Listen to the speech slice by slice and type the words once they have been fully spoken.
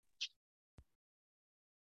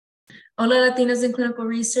Hola, Latinos in Clinical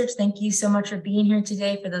Research. Thank you so much for being here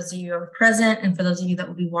today. For those of you who are present and for those of you that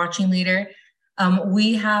will be watching later,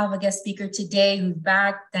 we have a guest speaker today who's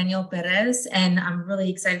back, Daniel Perez, and I'm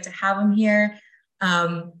really excited to have him here.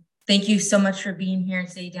 Thank you so much for being here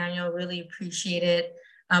today, Daniel. Really appreciate it.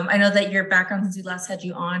 I know that your background since we last had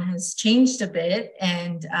you on has changed a bit,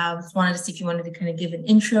 and just wanted to see if you wanted to kind of give an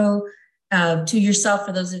intro to yourself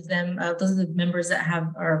for those of the members that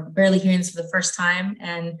are barely hearing this for the first time,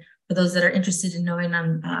 and for those that are interested in knowing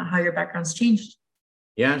on how your background's changed.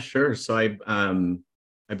 Yeah, sure. So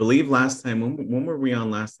I believe last time when were we on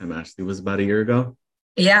last time, Ashley? Was about a year ago?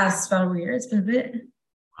 Yeah, it's about a year. It's been a bit.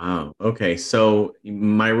 Wow. Okay. So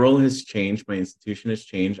my role has changed. My institution has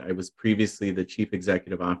changed. I was previously the chief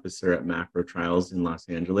executive officer at Macro Trials in Los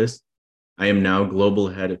Angeles. I am now global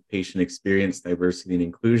head of patient experience, diversity, and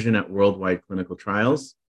inclusion at Worldwide Clinical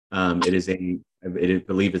Trials. I believe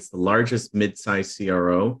it's the largest mid-sized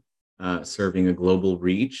CRO serving a global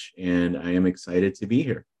reach, and I am excited to be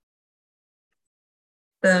here.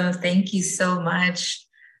 So thank you so much.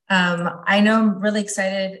 I know I'm really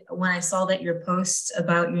excited when I saw that your post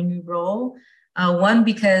about your new role. One,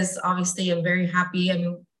 because obviously I'm very happy. I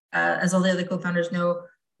mean, as all the other co-founders know,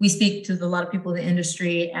 we speak to a lot of people in the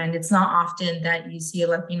industry, and it's not often that you see a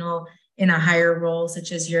Latino in a higher role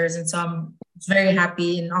such as yours. And so I'm very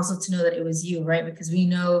happy, and also to know that it was you, right? Because we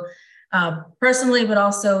know personally, but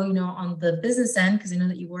also, on the business end, because I know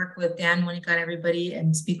that you work with Dan Monica and everybody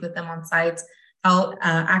and speak with them on sites, how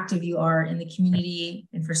active you are in the community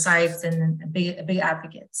and for sites, and a big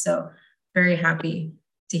advocate. So very happy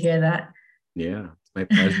to hear that. Yeah, it's my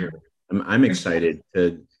pleasure. I'm excited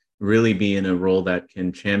to really be in a role that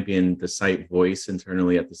can champion the site voice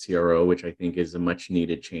internally at the CRO, which I think is a much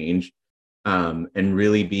needed change. And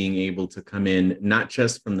really being able to come in, not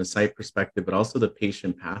just from the site perspective, but also the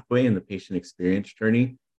patient pathway and the patient experience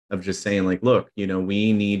journey of just saying, like, look,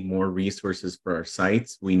 we need more resources for our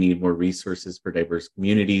sites. We need more resources for diverse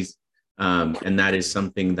communities. And that is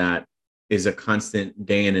something that is a constant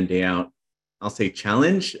day in and day out, I'll say,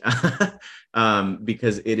 challenge,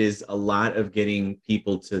 because it is a lot of getting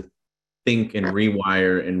people to think and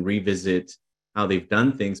rewire and revisit how they've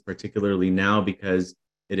done things, particularly now because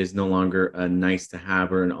it is no longer a nice to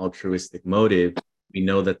have or an altruistic motive. We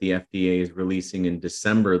know that the FDA is releasing in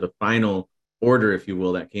December the final order, if you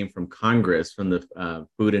will, that came from Congress, from the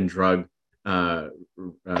Food and Drug, from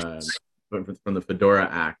the Fedora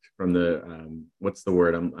Act, from the what's the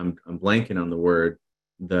word? I'm blanking on the word.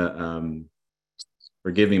 The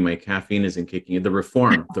forgive me, my caffeine isn't kicking in. The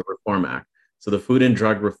Reform Act. So the Food and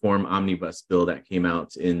Drug Reform Omnibus Bill that came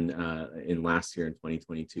out in last year in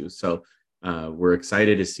 2022. So we're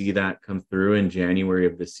excited to see that come through in January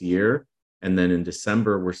of this year. And then in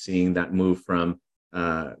December, we're seeing that move from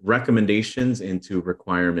recommendations into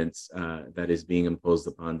requirements that is being imposed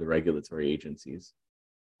upon the regulatory agencies.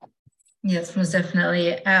 Yes, most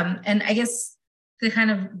definitely. And I guess to kind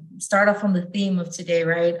of start off on the theme of today,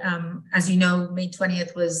 right? As you know, May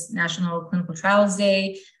 20th was National Clinical Trials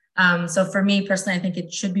Day. So for me personally, I think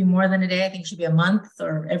it should be more than a day. I think it should be a month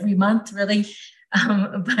or every month, really.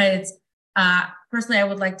 But personally, I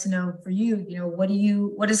would like to know for you,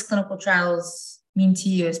 what does clinical trials mean to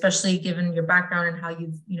you, especially given your background and how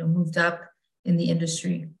you've, moved up in the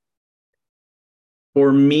industry?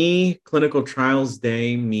 For me, Clinical Trials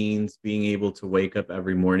Day means being able to wake up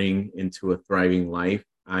every morning into a thriving life.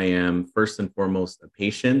 I am first and foremost a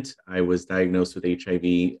patient. I was diagnosed with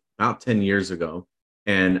HIV about 10 years ago.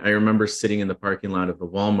 And I remember sitting in the parking lot of the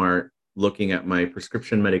Walmart looking at my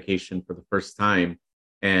prescription medication for the first time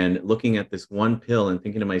and looking at this one pill and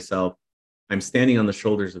thinking to myself, I'm standing on the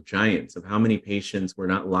shoulders of giants, of how many patients were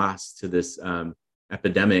not lost to this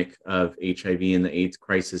epidemic of HIV and the AIDS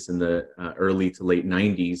crisis in the early to late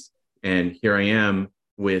 90s. And here I am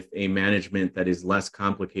with a management that is less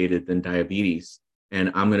complicated than diabetes.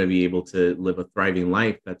 And I'm going to be able to live a thriving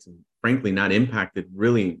life that's frankly not impacted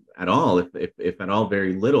really at all, if at all,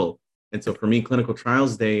 very little. And so for me, Clinical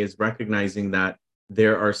Trials Day is recognizing that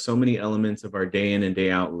there are so many elements of our day in and day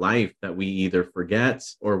out life that we either forget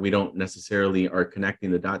or we don't necessarily are connecting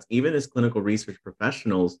the dots. Even as clinical research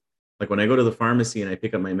professionals, like when I go to the pharmacy and I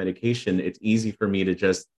pick up my medication, it's easy for me to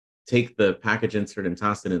just take the package insert and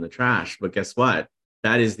toss it in the trash. But guess what?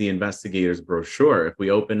 That is the investigator's brochure. If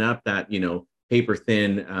we open up that, paper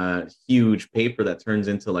thin, huge paper that turns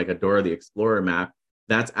into like a Dora the Explorer map,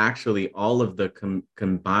 that's actually all of the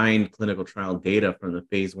combined clinical trial data from the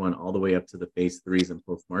phase 1 all the way up to the phase 3s and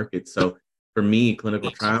post market. So for me,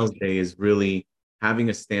 Clinical Trials Day is really having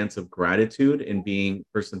a stance of gratitude and being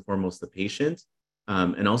first and foremost a patient,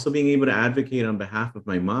 and also being able to advocate on behalf of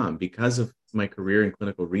my mom. Because of my career in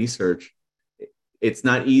clinical research, it's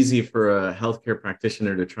not easy for a healthcare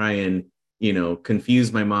practitioner to try and,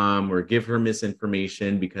 confuse my mom or give her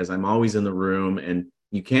misinformation, because I'm always in the room and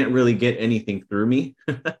you can't really get anything through me.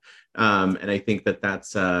 And I think that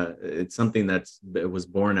it's something it was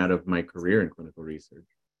born out of my career in clinical research.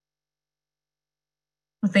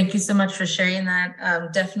 Well, thank you so much for sharing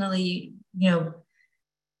that. Definitely,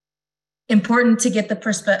 important to get the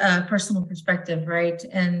personal perspective, right?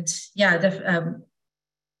 And yeah,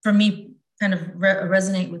 for me, kind of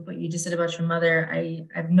resonate with what you just said about your mother.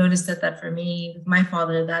 I've noticed that for me, with my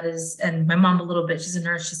father, that is, and my mom a little bit. She's a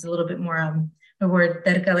nurse. She's a little bit more the word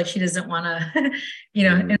terca, like she doesn't want to,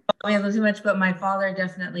 involve me a little too much. But my father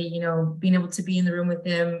definitely, being able to be in the room with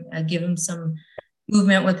him, give him some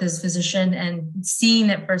movement with his physician, and seeing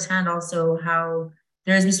it firsthand also how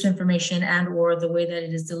there is misinformation and or the way that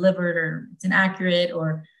it is delivered or it's inaccurate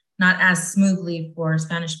or not as smoothly for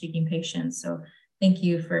Spanish speaking patients. So thank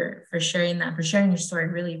you for sharing that, for sharing your story. I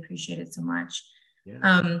really appreciate it so much.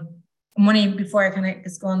 Yeah. Moni, before I kind of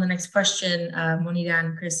just go on the next question, Monita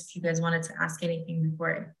and Chris, if you guys wanted to ask anything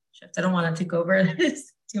before I shift, I don't want to take over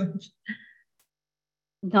this too much.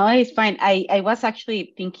 No, it's fine. I was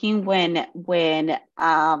actually thinking when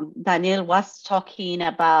Daniel was talking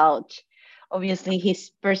about obviously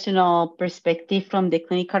his personal perspective from the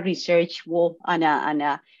clinical research world and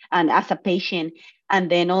as a patient,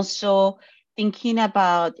 and then also thinking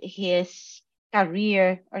about his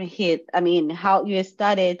career or how you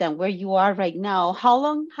started and where you are right now. How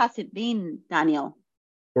long has it been, Daniel?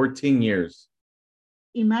 14 years.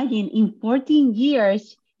 Imagine in 14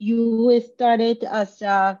 years, you started as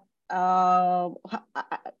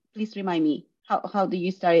please remind me, how do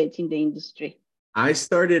you start in the industry? I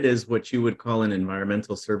started as what you would call an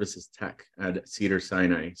environmental services tech at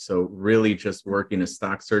Cedars-Sinai. So really just working as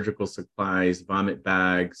stock surgical supplies, vomit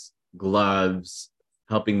bags, gloves,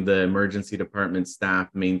 helping the emergency department staff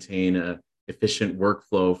maintain a efficient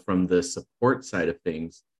workflow from the support side of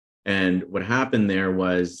things. And what happened there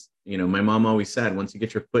was, my mom always said, once you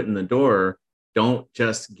get your foot in the door, don't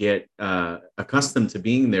just get accustomed to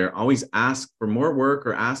being there. Always ask for more work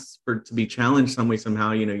or ask to be challenged some way,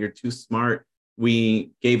 somehow. You're too smart.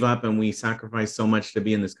 We gave up and we sacrificed so much to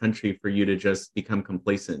be in this country for you to just become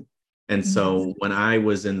complacent. And so when I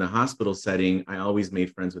was in the hospital setting, I always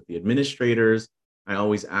made friends with the administrators. I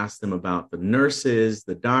always asked them about the nurses,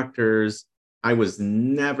 the doctors. I was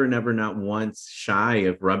never, not once shy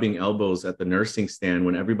of rubbing elbows at the nursing stand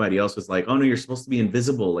when everybody else was like, oh no, you're supposed to be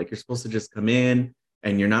invisible. Like you're supposed to just come in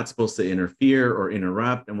and you're not supposed to interfere or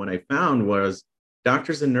interrupt. And what I found was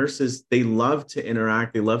doctors and nurses, they love to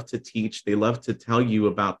interact. They love to teach. They love to tell you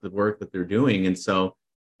about the work that they're doing. And so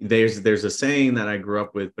there's a saying that I grew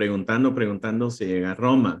up with, preguntando se llega a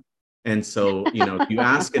Roma. And so, if you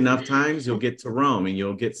ask enough times, you'll get to Rome and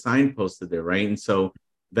you'll get signposted there, right? And so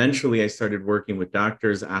eventually I started working with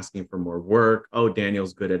doctors asking for more work. Oh,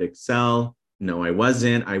 Daniel's good at Excel. No, I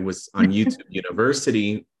wasn't. I was on YouTube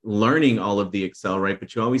University learning all of the Excel, right?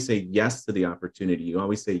 But you always say yes to the opportunity. You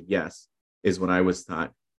always say yes, is what I was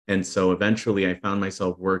taught. And so eventually I found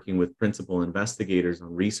myself working with principal investigators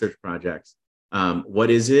on research projects. What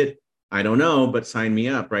is it? I don't know, but sign me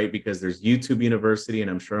up, right? Because there's YouTube University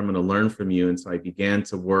and I'm sure I'm going to learn from you. And so I began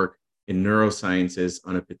to work in neurosciences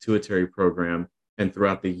on a pituitary program. And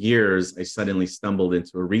throughout the years, I suddenly stumbled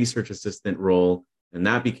into a research assistant role, and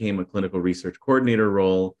that became a clinical research coordinator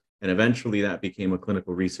role. And eventually that became a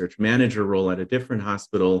clinical research manager role at a different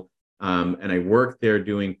hospital. And I worked there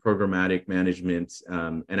doing programmatic management,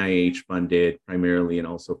 NIH funded primarily, and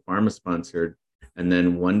also pharma sponsored. And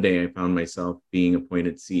then one day I found myself being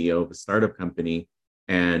appointed CEO of a startup company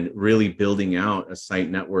and really building out a site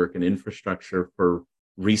network and infrastructure for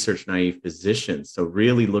research naive physicians. So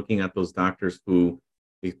really looking at those doctors who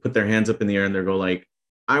they put their hands up in the air and they go like,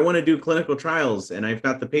 I want to do clinical trials and I've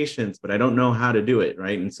got the patients, but I don't know how to do it,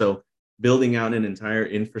 right? And so building out an entire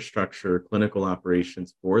infrastructure, clinical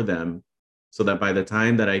operations for them, so that by the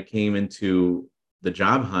time that I came into the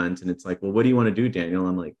job hunt and it's like, well, what do you want to do, Daniel?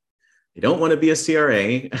 I'm like, I don't want to be a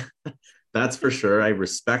CRA. That's for sure. I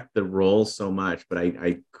respect the role so much, but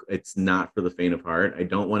I it's not for the faint of heart. I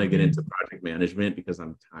don't want to get into project management because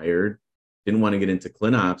I'm tired. Didn't want to get into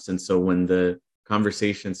ClinOps. And so when the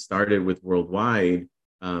conversation started with Worldwide,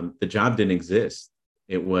 the job didn't exist.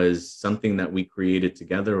 It was something that we created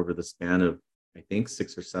together over the span of, I think,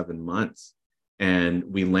 6 or 7 months. And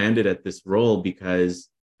we landed at this role because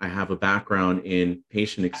I have a background in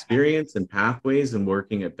patient experience and pathways and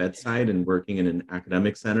working at bedside and working in an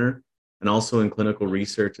academic center and also in clinical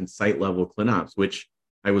research and site level ClinOps, which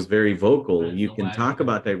I was very vocal. You can talk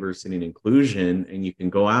about diversity and inclusion, and you can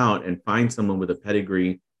go out and find someone with a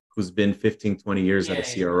pedigree who's been 15, 20 years at a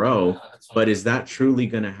CRO. But is that truly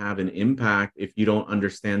going to have an impact if you don't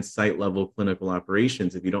understand site level clinical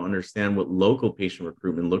operations, if you don't understand what local patient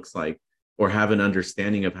recruitment looks like, or have an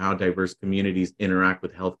understanding of how diverse communities interact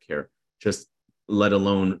with healthcare, just let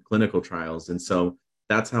alone clinical trials? And so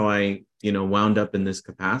that's how I, wound up in this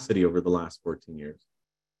capacity over the last 14 years.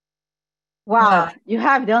 Wow, you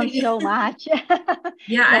have done so much.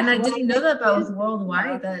 Yeah, and I didn't know that was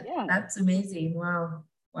worldwide. That's amazing. Wow.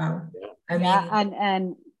 Wow. I mean,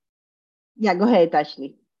 and yeah, go ahead,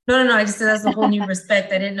 Ashley. No. I just said that's a whole new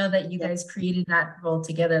respect. I didn't know that you guys created that role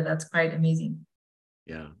together. That's quite amazing.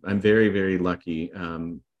 Yeah, I'm very, very lucky.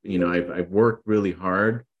 I've worked really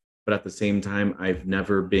hard, but at the same time, I've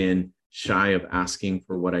never been shy of asking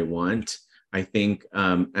for what I want. I think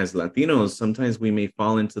as Latinos, sometimes we may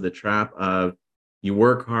fall into the trap of you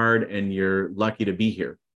work hard and you're lucky to be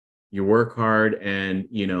here. You work hard and,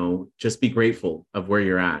 just be grateful of where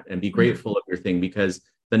you're at and be grateful of your thing, because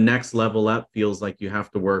the next level up feels like you have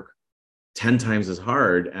to work 10 times as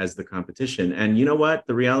hard as the competition. And you know what?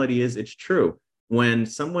 The reality is it's true. When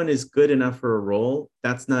someone is good enough for a role,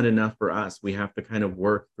 that's not enough for us. We have to kind of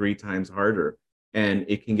work 3 times harder, and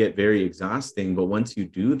it can get very exhausting. But once you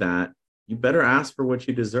do that, you better ask for what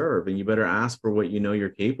you deserve, and you better ask for what you're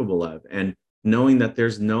capable of. And knowing that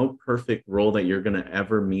there's no perfect role that you're going to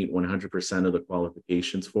ever meet 100% of the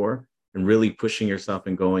qualifications for, and really pushing yourself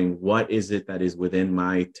and going, what is it that is within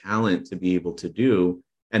my talent to be able to do?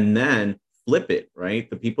 And then flip it, right?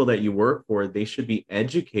 The people that you work for, they should be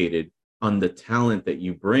educated on the talent that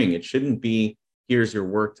you bring. It shouldn't be, here's your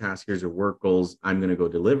work task, here's your work goals, I'm going to go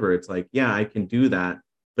deliver. It's like, yeah, I can do that.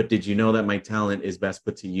 But did you know that my talent is best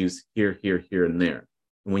put to use here, here, here, and there?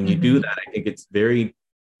 And when you do that, I think it's very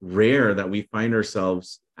rare that we find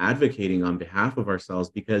ourselves advocating on behalf of ourselves,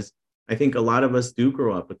 because I think a lot of us do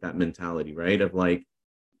grow up with that mentality, right? Of like,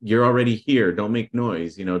 you're already here, don't make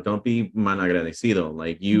noise, don't be malagradecido.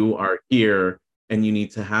 Like, you are here and you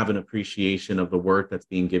need to have an appreciation of the work that's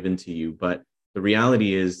being given to you. But the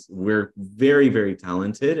reality is we're very, very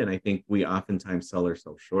talented. And I think we oftentimes sell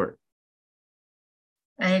ourselves short.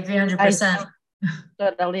 I agree 100%.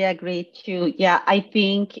 Totally agree too. Yeah, I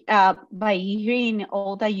think by hearing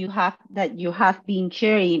all that you have been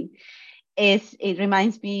sharing, it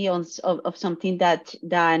reminds me of something that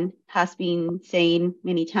Dan has been saying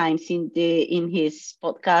many times in his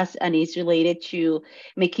podcast, and is related to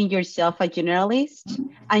making yourself a generalist.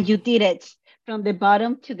 And you did it from the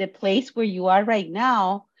bottom to the place where you are right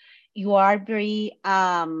now. You are very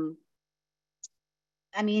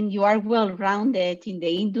you are well-rounded in the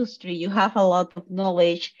industry. You have a lot of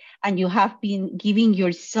knowledge, and you have been giving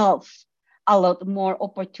yourself a lot more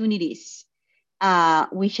opportunities,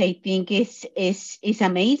 which I think is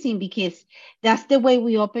amazing, because that's the way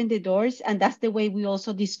we open the doors, and that's the way we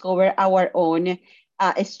also discover our own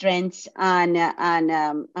strengths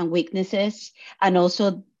and weaknesses, and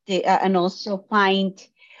also find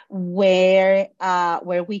where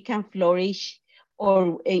we can flourish,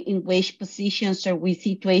 or in which positions or which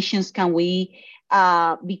situations can we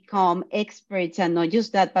become experts, and not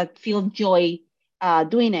just that, but feel joy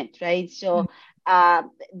doing it, right? So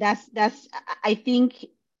that's I think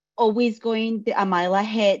always going a mile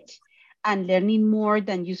ahead and learning more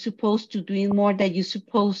than you're supposed to, doing more than you're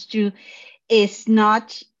supposed to, is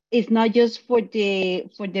not just for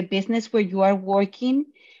the business where you are working,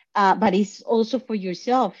 but it's also for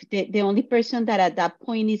yourself. The only person that at that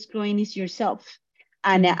point is growing is yourself,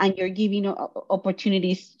 and you're giving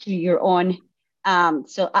opportunities to your own.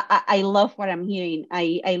 So I love what I'm hearing.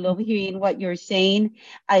 I love hearing what you're saying.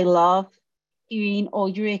 I love hearing all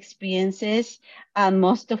your experiences, and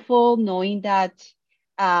most of all, knowing that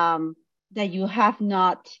that you have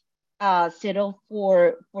not settled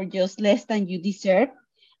for just less than you deserve.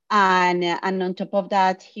 And on top of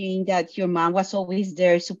that, hearing that your mom was always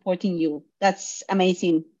there supporting you. That's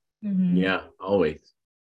amazing. Yeah, always.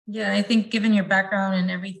 Yeah, I think given your background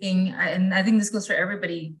and everything, and I think this goes for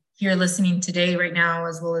everybody here listening today right now,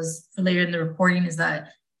 as well as for later in the recording, is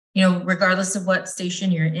that, regardless of what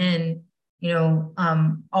station you're in,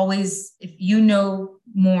 always, if you know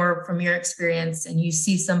more from your experience and you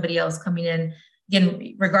see somebody else coming in,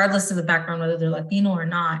 again, regardless of the background, whether they're Latino or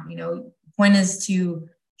not, the point is to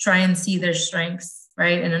try and see their strengths,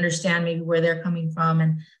 right? And understand maybe where they're coming from.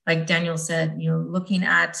 And like Daniel said, looking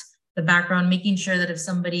at the background, making sure that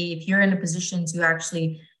if you're in a position to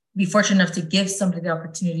actually be fortunate enough to give somebody the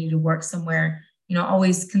opportunity to work somewhere,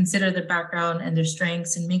 always consider their background and their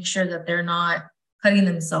strengths, and make sure that they're not cutting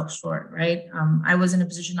themselves short, right? I was in a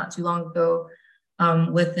position not too long ago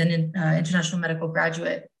with an international medical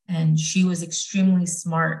graduate, and she was extremely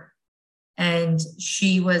smart, and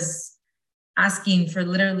she was asking for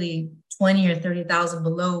literally 20 or 30,000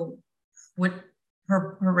 below what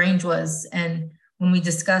her range was. And when we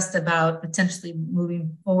discussed about potentially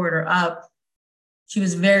moving forward or up, she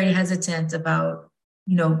was very hesitant about,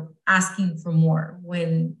 asking for more,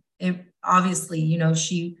 when it obviously,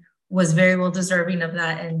 she was very well deserving of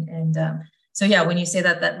that. So yeah, when you say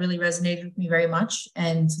that, that really resonated with me very much.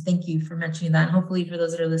 And so thank you for mentioning that. And hopefully for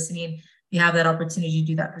those that are listening, if you have that opportunity to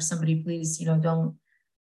do that for somebody, please, don't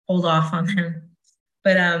hold off on them.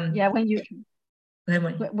 But yeah, when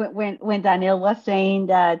Daniel was saying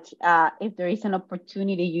that if there is an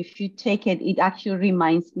opportunity, you should take it. It actually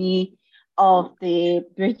reminds me of the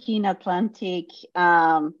Virgin Atlantic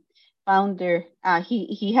founder.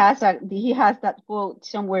 He has that quote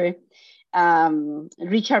somewhere,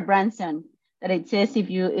 Richard Branson, that it says, if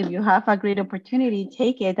you have a great opportunity,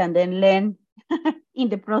 take it and then learn in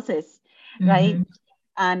the process, mm-hmm. right?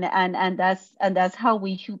 And that's how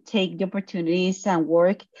we should take the opportunities and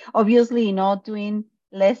work. Obviously, not doing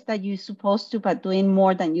less than you're supposed to, but doing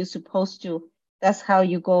more than you're supposed to. That's how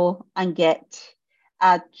you go and get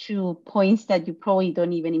to points that you probably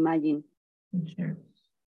don't even imagine. Sure.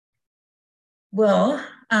 Well,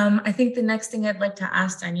 I think the next thing I'd like to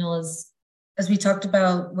ask Daniel is, as we talked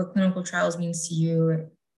about what clinical trials means to you,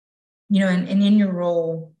 and in your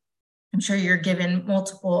role, I'm sure you're given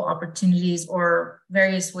multiple opportunities or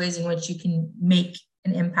various ways in which you can make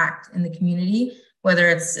an impact in the community, whether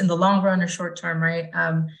it's in the long run or short term, right?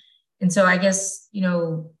 And so I guess,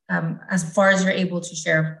 as far as you're able to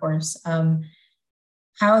share, of course,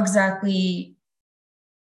 how exactly,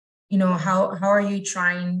 how are you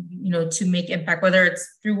trying, to make impact, whether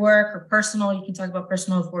it's through work or personal? You can talk about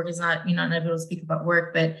personal if work is not, not able to speak about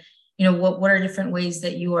work, but what are different ways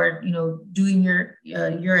that you are, doing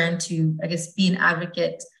your end to, I guess, be an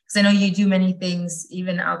advocate? Because I know you do many things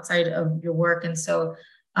even outside of your work. And so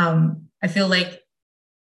I feel like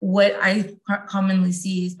what I commonly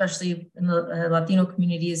see, especially in the Latino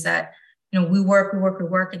community, is that, we work,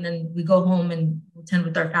 and then we go home and attend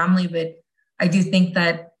with our family. But I do think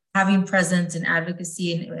that having presence and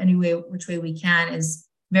advocacy in any way, which way we can, is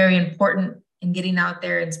very important in getting out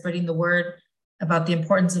there and spreading the word about the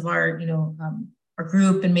importance of our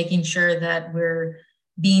group, and making sure that we're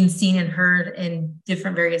being seen and heard in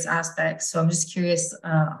different various aspects. So I'm just curious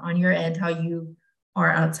on your end, how you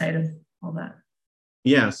are outside of all that.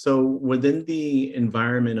 Yeah, so within the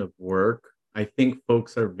environment of work, I think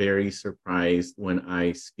folks are very surprised when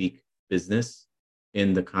I speak business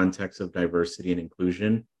in the context of diversity and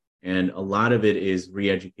inclusion. And a lot of it is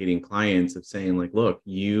re-educating clients of saying, like, look,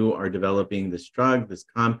 you are developing this drug, this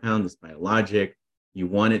compound, this biologic. You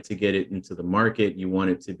want it to get it into the market. You want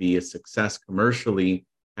it to be a success commercially.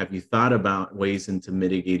 Have you thought about ways into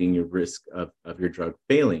mitigating your risk of your drug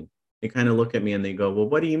failing? They kind of look at me and they go, well,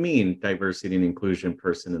 what do you mean diversity and inclusion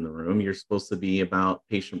person in the room? You're supposed to be about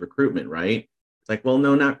patient recruitment, right? It's like, well,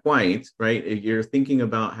 no, not quite, right? If you're thinking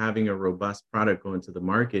about having a robust product go into the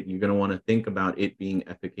market, you're going to want to think about it being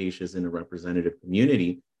efficacious in a representative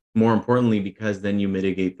community. More importantly, because then you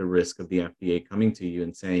mitigate the risk of the FDA coming to you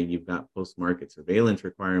and saying you've got post-market surveillance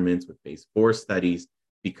requirements with phase 4 studies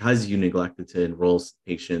because you neglected to enroll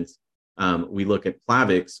patients. We look at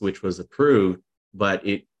Plavix, which was approved, but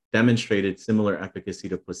it demonstrated similar efficacy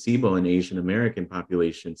to placebo in Asian American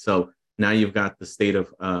population. So now you've got the state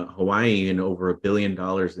of Hawaii and over $1 billion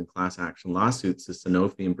in class action lawsuits to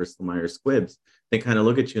Sanofi and Bristol Myers Squibb. They kind of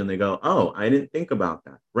look at you and they go, oh, I didn't think about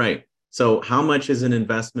that. Right. So how much is an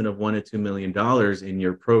investment of $1 to $2 million in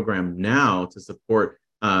your program now to support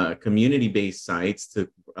community-based sites, to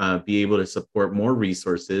be able to support more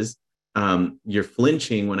resources? You're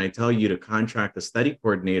flinching when I tell you to contract a study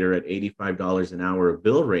coordinator at $85 an hour of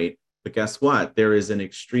bill rate. But guess what? There is an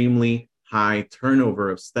extremely high turnover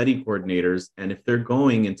of study coordinators. And if they're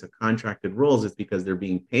going into contracted roles, it's because they're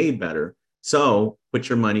being paid better. So put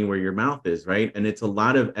your money where your mouth is, right? And it's a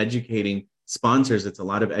lot of educating sponsors. It's a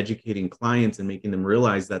lot of educating clients and making them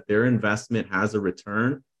realize that their investment has a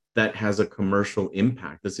return that has a commercial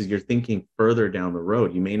impact. This is, you're thinking further down the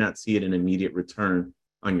road. You may not see it an immediate return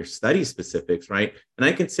on your study specifics, right? And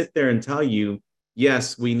I can sit there and tell you,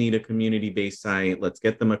 yes, we need a community-based site. Let's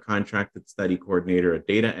get them a contracted study coordinator, a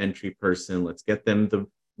data entry person. Let's get them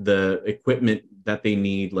the equipment that they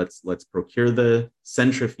need. Let's procure the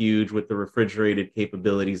centrifuge with the refrigerated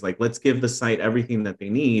capabilities. Like, let's give the site everything that they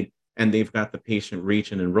need, and they've got the patient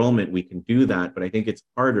reach and enrollment. We can do that. But I think it's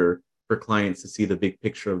harder for clients to see the big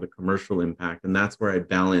picture of the commercial impact. And that's where I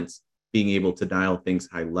balance being able to dial things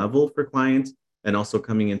high level for clients and also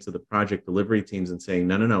coming into the project delivery teams and saying,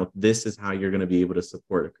 no, this is how you're going to be able to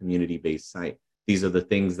support a community-based site. These are the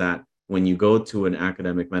things that when you go to an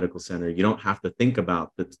academic medical center, you don't have to think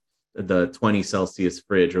about the 20 Celsius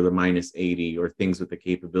fridge or the minus 80 or things with the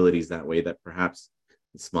capabilities that way that perhaps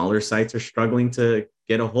smaller sites are struggling to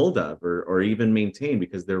get a hold of or even maintain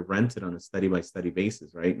because they're rented on a study by study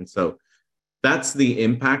basis, right? And so that's the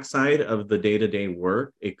impact side of the day-to-day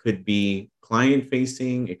work. It could be client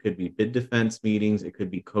facing, it could be bid defense meetings, it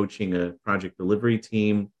could be coaching a project delivery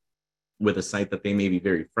team with a site that they may be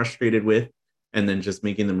very frustrated with, and then just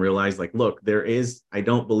making them realize, like, look, I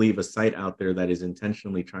don't believe a site out there that is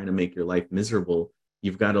intentionally trying to make your life miserable.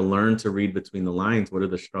 You've got to learn to read between the lines. What are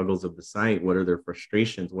the struggles of the site? What are their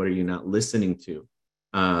frustrations? What are you not listening to?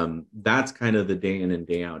 That's kind of the day in and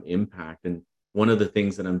day out impact. And one of the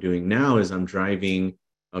things that I'm doing now is I'm driving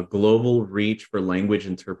a global reach for language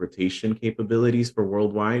interpretation capabilities for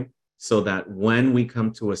worldwide, so that when we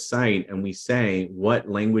come to a site and we say, what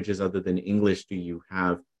languages other than English do you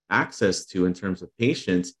have access to in terms of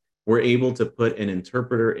patients, we're able to put an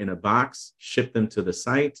interpreter in a box, ship them to the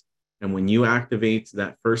site. And when you activate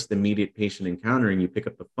that first immediate patient encounter and you pick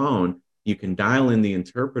up the phone, you can dial in the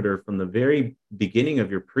interpreter from the very beginning of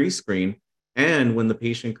your pre-screen. And when the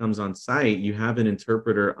patient comes on site, you have an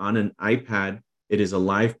interpreter on an iPad. It is a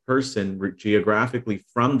live person geographically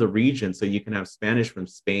from the region. So you can have Spanish from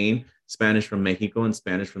Spain, Spanish from Mexico, and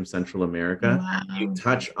Spanish from Central America. Wow. You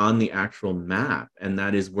touch on the actual map, and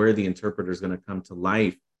that is where the interpreter is going to come to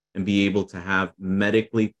life and be able to have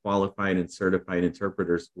medically qualified and certified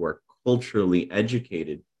interpreters who are culturally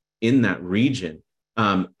educated in that region.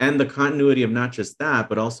 And the continuity of not just that,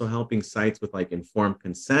 but also helping sites with like informed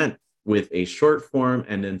consent, with a short form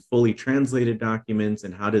and then fully translated documents,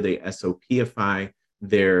 and how do they SOPify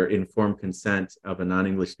their informed consent of a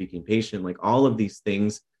non-English speaking patient. Like all of these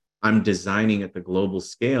things I'm designing at the global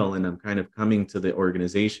scale, and I'm kind of coming to the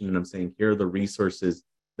organization and I'm saying, here are the resources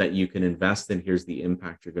that you can invest in, here's the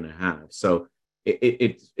impact you're going to have. So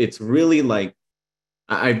it's really like,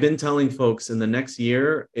 I've been telling folks in the next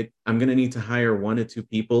year, I'm going to need to hire 1 to 2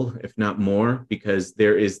 people, if not more, because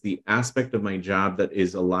there is the aspect of my job that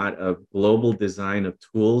is a lot of global design of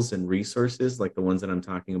tools and resources, like the ones that I'm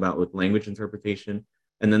talking about with language interpretation.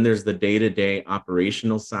 And then there's the day-to-day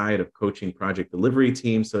operational side of coaching project delivery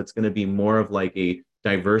teams. So it's going to be more of like a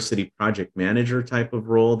diversity project manager type of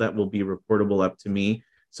role that will be reportable up to me.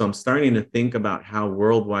 So I'm starting to think about how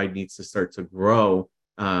Worldwide needs to start to grow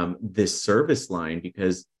this service line,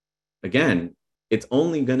 because again, it's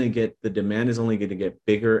only going to get, the demand is only going to get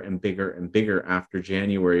bigger and bigger and bigger after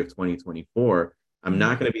January of 2024. I'm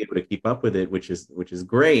not going to be able to keep up with it, which is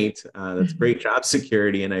great. That's great job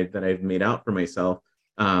security, and that I've made out for myself.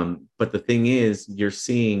 But the thing is, you're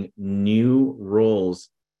seeing new roles.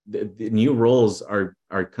 The new roles are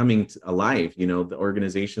coming to alive. You know, the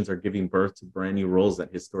organizations are giving birth to brand new roles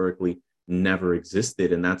that historically never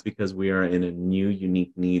existed, and that's because we are in a new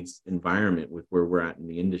unique needs environment with where we're at in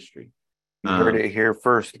the industry. You heard it here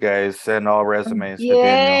first, guys. Send all resumes to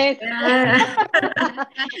Yes. Daniel.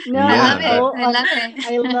 No, Yeah, I love it.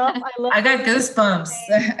 I love I got goosebumps.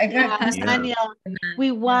 I got goosebumps. Yeah. Daniel.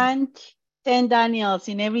 We want 10 Daniels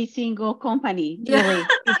in every single company, Yeah. really,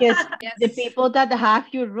 because Yes. the people that have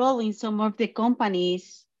your role in some of the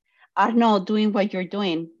companies are not doing what you're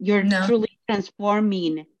doing. You're No. truly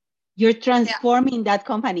transforming. You're transforming that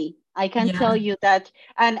company. I can Yeah. tell you that,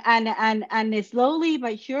 and slowly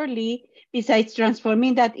but surely, besides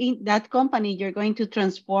transforming that company, you're going to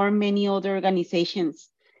transform many other organizations,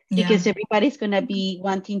 because everybody's gonna be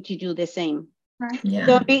wanting to do the same. Yeah.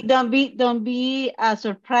 Don't be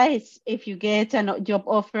surprised if you get a job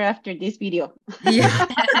offer after this video. Yeah.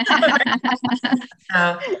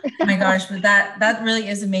 Oh my gosh, but that really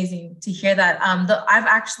is amazing to hear that. I've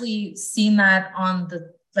actually seen that on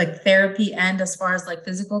the like therapy end, as far as like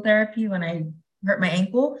physical therapy. When I hurt my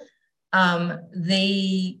ankle,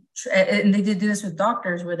 they did do this with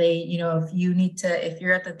doctors, where they, you know, if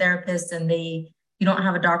you're at the therapist and you don't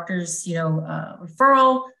have a doctor's,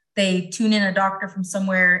 referral, they tune in a doctor from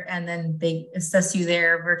somewhere and then they assess you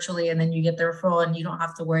there virtually, and then you get the referral and you don't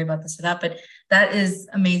have to worry about this or that. But that is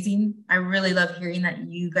amazing. I really love hearing that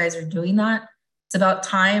you guys are doing that. It's about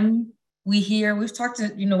time. We've talked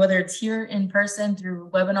to, whether it's here in person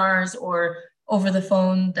through webinars or over the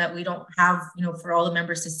phone, that we don't have, for all the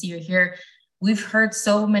members to see or hear. We've heard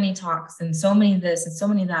so many talks and so many this and so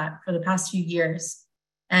many that for the past few years.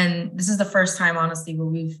 And this is the first time, honestly, where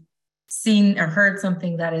we've seen or heard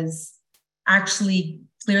something that is actually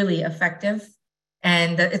clearly effective.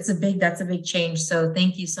 And that's a big change. So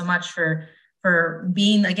thank you so much for for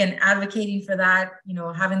being, again, advocating for that,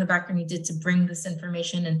 having the background you did to bring this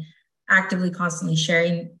information and actively constantly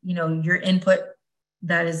sharing, your input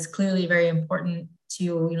that is clearly very important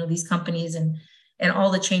to, these companies and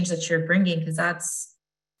all the change that you're bringing, because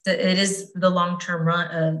it is the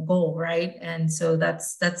long-term goal, right? And so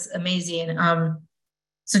that's amazing.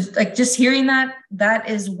 So like just hearing that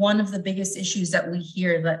is one of the biggest issues that we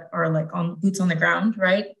hear that are like on boots on the ground,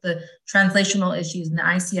 right? The translational issues and the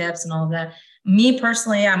ICFs and all of that. Me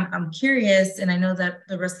personally, I'm curious, and I know that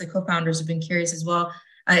the rest of the co-founders have been curious as well.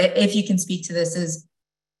 If you can speak to this, is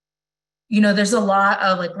there's a lot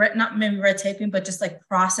of like not maybe red taping, but just like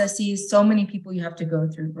processes. So many people you have to go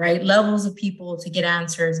through, right? Levels of people to get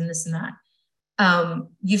answers and this and that.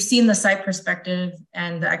 You've seen the site perspective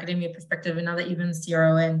and the academia perspective, and now that you've been in the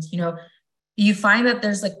CRO end, you find that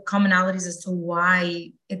there's like commonalities as to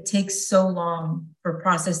why it takes so long for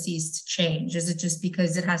processes to change. Is it just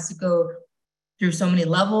because it has to go through so many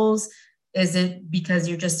levels? Is it because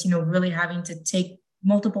you're just, really having to take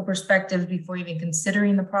multiple perspectives before even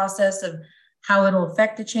considering the process of how it'll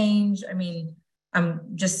affect the change? I mean, I'm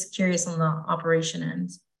just curious on the operation end.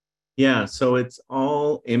 Yeah, so it's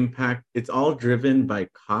all driven by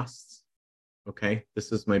costs. Okay,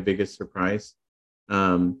 this is my biggest surprise.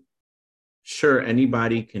 Sure,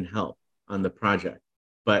 anybody can help on the project,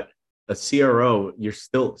 but a CRO,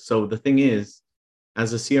 so the thing is,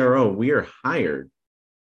 as a CRO, we are hired.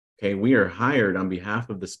 Okay, we are hired on behalf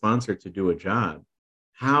of the sponsor to do a job.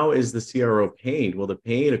 How is the CRO paid? Well, they're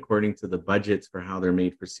paid according to the budgets for how they're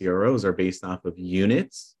made for CROs are based off of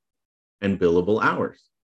units and billable hours.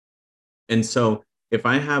 And so if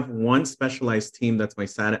I have one specialized team, that's my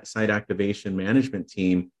site activation management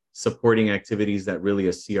team, supporting activities that really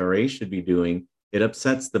a CRA should be doing, it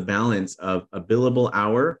upsets the balance of a billable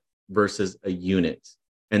hour versus a unit.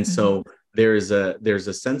 And so there's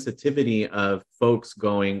a sensitivity of folks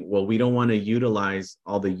going, well, we don't want to utilize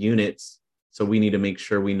all the units, so we need to make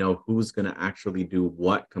sure we know who's going to actually do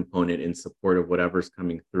what component in support of whatever's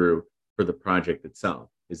coming through for the project itself.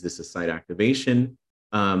 Is this a site activation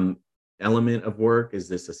element of work? Is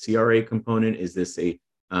this a CRA component? Is this a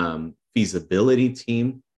feasibility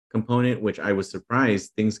team component? Which I was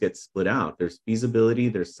surprised things get split out. There's feasibility,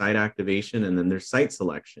 there's site activation, and then there's site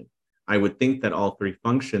selection. I would think that all three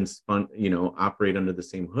functions operate under the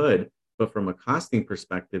same hood, but from a costing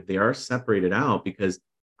perspective, they are separated out, because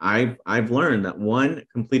I've learned that one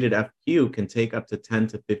completed FQ can take up to 10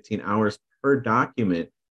 to 15 hours per document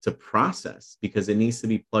to process, because it needs to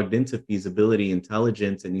be plugged into feasibility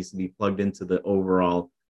intelligence. It needs to be plugged into the overall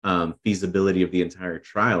feasibility of the entire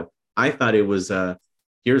trial. I thought it was,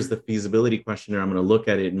 here's the feasibility questionnaire. I'm going to look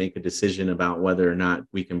at it and make a decision about whether or not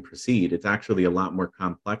we can proceed. It's actually a lot more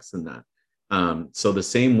complex than that. So the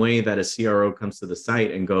same way that a CRO comes to the site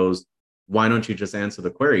and goes, why don't you just answer the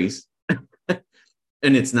queries?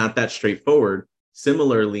 And it's not that straightforward.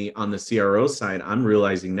 Similarly, on the CRO side, I'm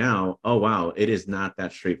realizing now, oh, wow, it is not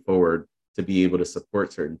that straightforward to be able to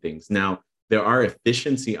support certain things. Now, there are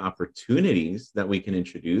efficiency opportunities that we can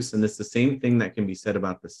introduce. And it's the same thing that can be said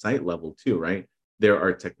about the site level too, right? There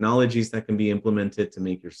are technologies that can be implemented to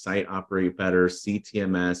make your site operate better,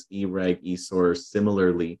 CTMS, eReg, eSource.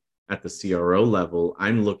 Similarly, at the CRO level,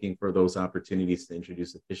 I'm looking for those opportunities to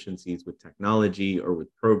introduce efficiencies with technology or with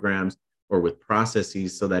programs or with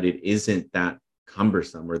processes, so that it isn't that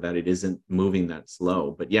cumbersome or that it isn't moving that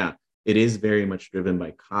slow. But yeah, it is very much driven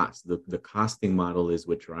by cost. The costing model is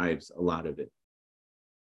what drives a lot of it.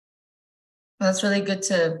 Well, that's really good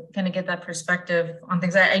to kind of get that perspective on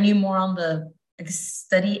things. I knew more on the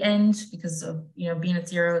study end because of being a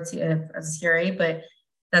CRO as a CRA, but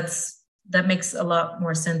that makes a lot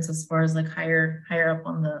more sense as far as like higher up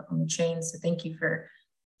on the chain. So thank you for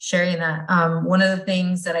sharing that. One of the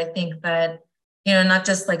things that I think that, not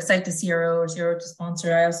just like site to CRO or CRO to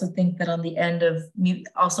sponsor, I also think that on the end of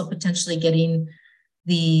also potentially getting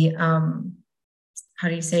the, how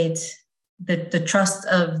do you say it, the trust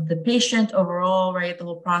of the patient overall, right? The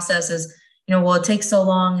whole process is, well, it takes so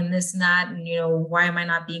long and this and that, and, why am I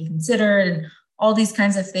not being considered? And all these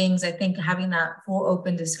kinds of things. I think having that full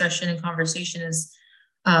open discussion and conversation is,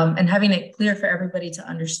 and having it clear for everybody to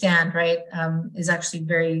understand, right, is actually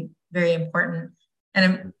very, very important.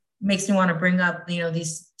 And it makes me want to bring up,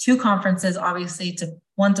 these two conferences, obviously, to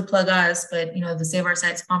plug us, but, the Save Our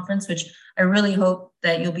Sites conference, which I really hope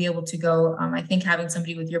that you'll be able to go. I think having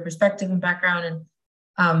somebody with your perspective and background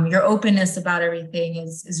and your openness about everything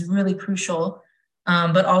is really crucial.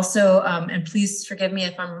 But also, and please forgive me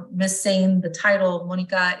if I'm missaying the title,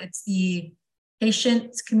 Monica, it's the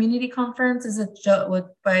Patient Community Conference. Is it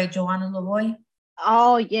by Joanna Lavoie?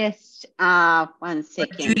 Oh, yes. One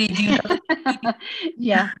second. Judy, do you know?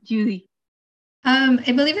 Yeah, Judy.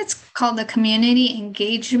 I believe it's called the Community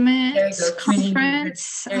Engagement There you go, Community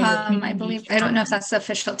Conference. There you go, Community I believe, Engagement I don't know if Conference. that's the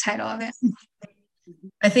official title of it.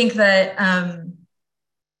 I think that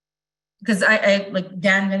because I like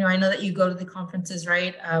Dan, I know that you go to the conferences,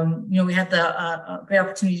 right? We had the great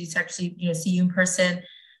opportunity to actually see you in person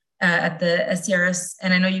at the SCRS,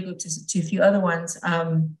 and I know you go to a few other ones.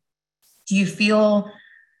 Do you feel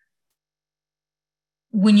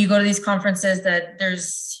when you go to these conferences that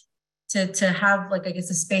there's to have like, I guess,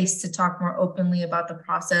 a space to talk more openly about the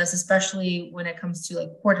process, especially when it comes to like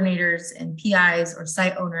coordinators and PIs or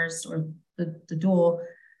site owners or the dual,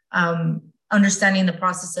 understanding the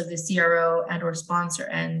process of the CRO and or sponsor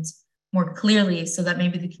end more clearly, so that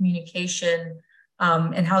maybe the communication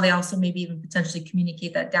and how they also maybe even potentially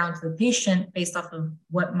communicate that down to the patient based off of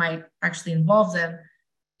what might actually involve them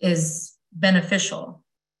is beneficial.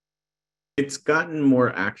 It's gotten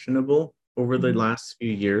more actionable over the last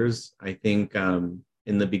few years. I think in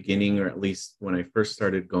the beginning, or at least when I first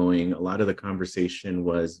started going, a lot of the conversation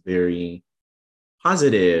was very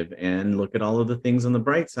positive and look at all of the things on the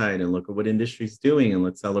bright side and look at what industry's doing and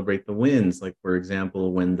let's celebrate the wins. Like, for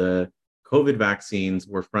example, when the COVID vaccines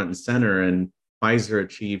were front and center and Pfizer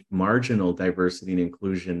achieved marginal diversity and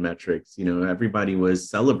inclusion metrics, everybody was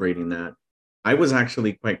celebrating that. I was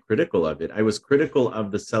actually quite critical of it. I was critical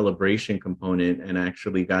of the celebration component and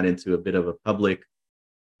actually got into a bit of a public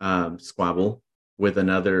squabble with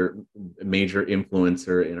another major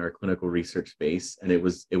influencer in our clinical research space. And it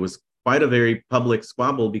was quite a very public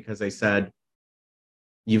squabble because I said,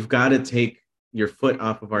 you've got to take your foot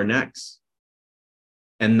off of our necks.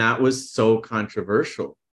 And that was so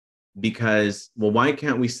controversial because, well, why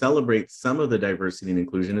can't we celebrate some of the diversity and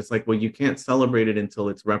inclusion? It's like, well, you can't celebrate it until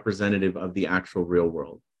it's representative of the actual real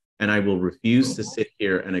world. And I will refuse to sit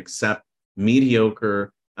here and accept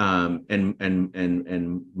mediocre and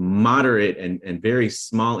moderate and very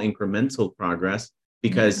small incremental progress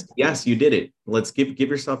because yes, you did it. Let's give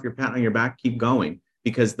yourself your pat on your back, keep going.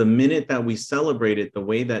 Because the minute that we celebrate it the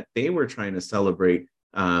way that they were trying to celebrate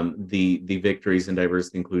the victories in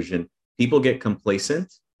diversity and inclusion, people get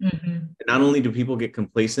complacent. Not only do people get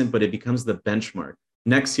complacent, but it becomes the benchmark.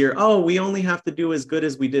 Next year, oh, we only have to do as good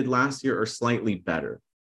as we did last year or slightly better.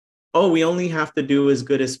 Oh, we only have to do as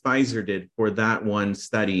good as Pfizer did for that one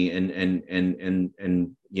study, and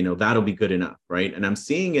that'll be good enough, right? And I'm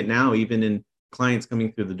seeing it now, even in clients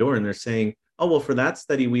coming through the door, and they're saying, oh, well, for that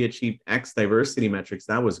study, we achieved X diversity metrics.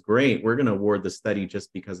 That was great. We're going to award the study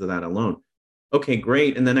just because of that alone. Okay,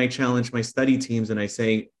 great. And then I challenge my study teams and I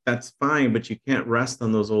say, that's fine, but you can't rest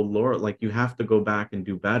on those old laurels. Like, you have to go back and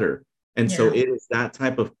do better. And so it is that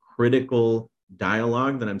type of critical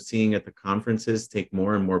dialogue that I'm seeing at the conferences take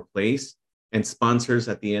more and more place. And sponsors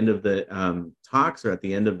at the end of the talks or at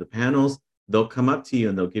the end of the panels, they'll come up to you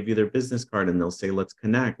and they'll give you their business card and they'll say, let's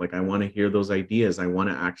connect. Like, I want to hear those ideas. I want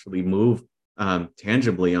to actually move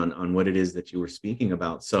tangibly on what it is that you were speaking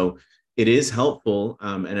about. So it is helpful.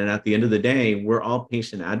 And then at the end of the day, we're all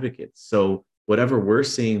patient advocates. So whatever we're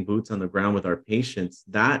seeing boots on the ground with our patients,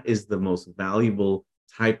 that is the most valuable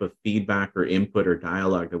type of feedback or input or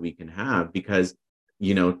dialogue that we can have. Because,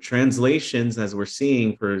 translations, as we're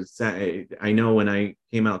seeing I know when I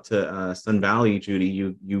came out to Sun Valley, Judy,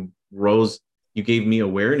 you gave me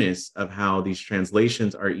awareness of how these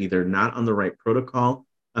translations are either not on the right protocol,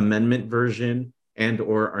 amendment version, and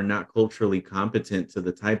or are not culturally competent to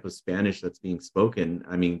the type of Spanish that's being spoken.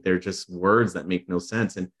 I mean, they're just words that make no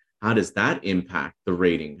sense. And how does that impact the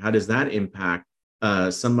rating? How does that impact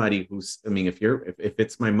somebody who's, I mean, if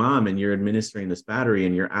it's my mom and you're administering this battery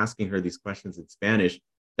and you're asking her these questions in Spanish,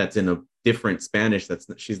 that's in a different Spanish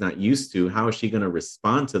she's not used to, how is she going to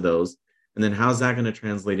respond to those? And then how's that going to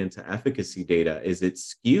translate into efficacy data? Is it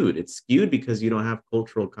skewed? It's skewed because you don't have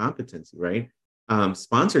cultural competency, right?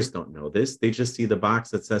 Sponsors don't know this. They just see the box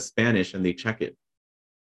that says Spanish and they check it.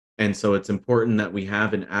 And so it's important that we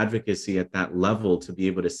have an advocacy at that level to be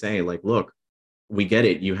able to say, like, look, we get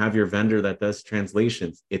it. You have your vendor that does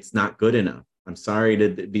translations. It's not good enough. I'm sorry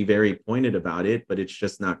to be very pointed about it, but it's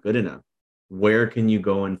just not good enough. Where can you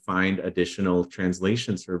go and find additional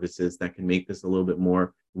translation services that can make this a little bit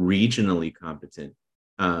more regionally competent?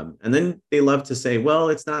 And then they love to say, well,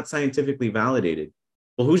 it's not scientifically validated.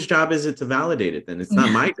 Well, whose job is it to validate it then? It's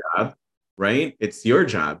not my job, right? It's your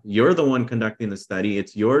job. You're the one conducting the study.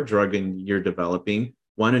 It's your drug and you're developing.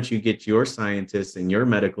 Why don't you get your scientists and your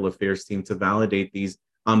medical affairs team to validate these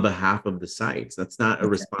on behalf of the sites? That's not a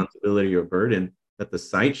responsibility or burden that the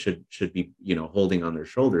site should be, holding on their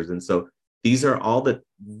shoulders. And so these are all the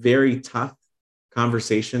very tough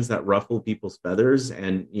conversations that ruffle people's feathers.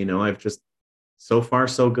 And, I've just, so far,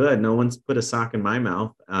 so good. No one's put a sock in my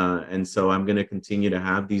mouth. And so I'm going to continue to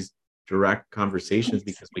have these direct conversations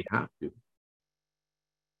because we have to.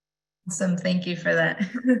 Awesome. Thank you for that.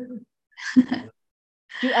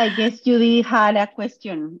 I guess Judy had a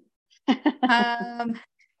question.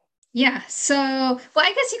 Yeah. So, well,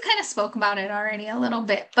 I guess you kind of spoke about it already a little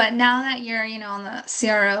bit, but now that you're, on the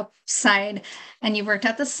CRO side and you worked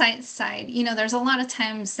at the site side, there's a lot of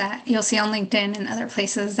times that you'll see on LinkedIn and other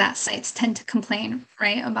places that sites tend to complain,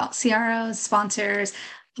 right, about CROs, sponsors,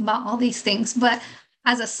 about all these things. But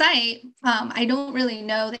as a site, I don't really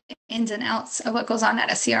know the ins and outs of what goes on at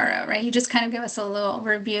a CRO, right? You just kind of give us a little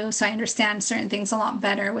review so I understand certain things a lot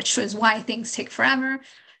better, which is why things take forever.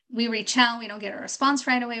 We reach out, we don't get a response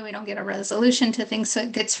right away, we don't get a resolution to things, so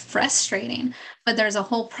it gets frustrating. But there's a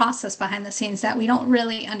whole process behind the scenes that we don't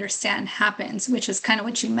really understand happens, which is kind of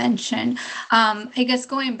what you mentioned. I guess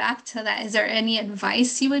going back to that, is there any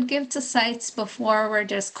advice you would give to sites before we're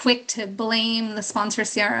just quick to blame the sponsor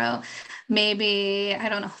CRO? Maybe, I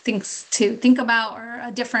don't know, things to think about or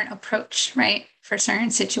a different approach, right, for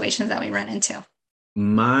certain situations that we run into.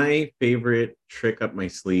 My favorite trick up my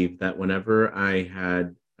sleeve that whenever I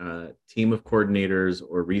had team of coordinators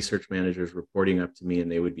or research managers reporting up to me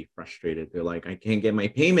and they would be frustrated. They're like, I can't get my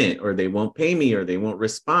payment, or they won't pay me, or they won't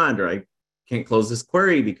respond, or I can't close this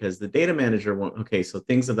query because the data manager won't. Okay, so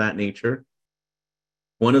things of that nature.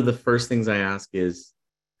 One of the first things I ask is,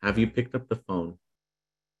 have you picked up the phone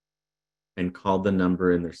and called the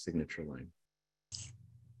number in their signature line?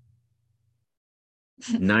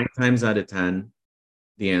 9 times out of 10,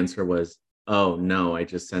 the answer was, oh no, I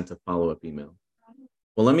just sent a follow-up email.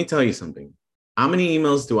 Well, let me tell you something. How many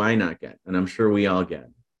emails do I not get? And I'm sure we all get.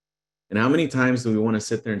 And how many times do we want to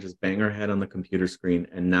sit there and just bang our head on the computer screen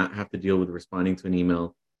and not have to deal with responding to an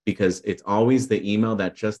email? Because it's always the email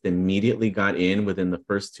that just immediately got in within the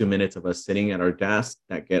first 2 minutes of us sitting at our desk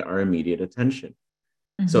that get our immediate attention.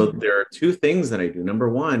 Mm-hmm. So there are 2 things that I do. Number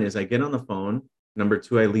 1 is I get on the phone. Number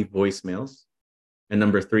 2, I leave voicemails. And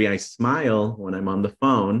number 3, I smile when I'm on the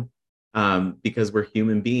phone. Because we're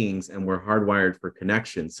human beings and we're hardwired for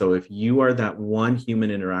connection. So if you are that one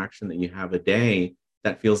human interaction that you have a day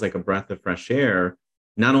that feels like a breath of fresh air,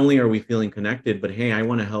 not only are we feeling connected, but hey, I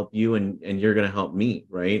want to help you and you're going to help me,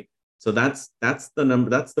 right? So that's the number.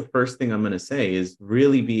 That's the first thing I'm going to say is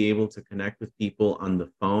really be able to connect with people on the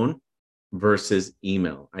phone versus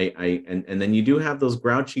email. And then you do have those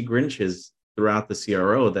grouchy Grinches throughout the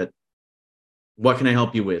CRO that, what can I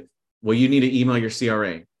help you with? Well, you need to email your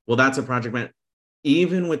CRA. Well, that's a project man.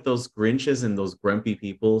 Even with those Grinches and those grumpy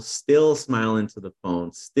people, still smile into the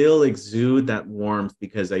phone, still exude that warmth,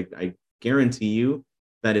 because I guarantee you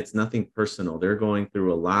that it's nothing personal. They're going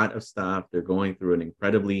through a lot of stuff. They're going through an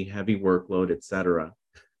incredibly heavy workload, etc.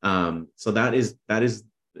 So that is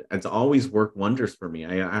it's always worked wonders for me.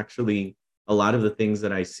 I actually, a lot of the things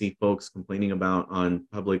that I see folks complaining about on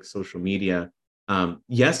public social media,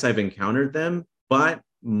 yes, I've encountered them, but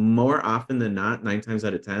more often than not, 9 times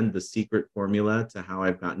out of 10, the secret formula to how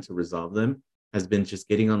I've gotten to resolve them has been just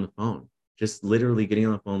getting on the phone, just literally getting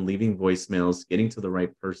on the phone, leaving voicemails, getting to the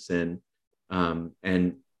right person.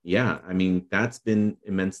 And yeah, I mean, that's been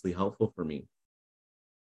immensely helpful for me.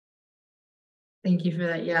 Thank you for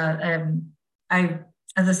that. Yeah. I,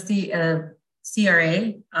 as a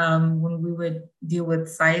CRA, when we would deal with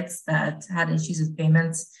sites that had issues with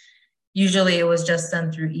payments, usually it was just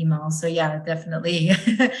done through email. So yeah, definitely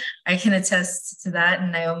I can attest to that.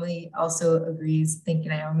 And Naomi also agrees. Thank you,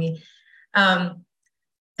 Naomi. Kind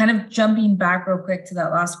of jumping back real quick to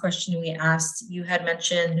that last question we asked, you had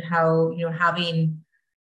mentioned how, having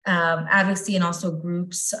advocacy and also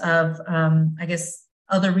groups of, I guess,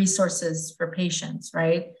 other resources for patients,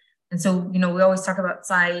 right? And so, we always talk about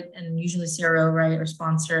site and usually CRO, right, or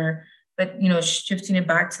sponsor, but, shifting it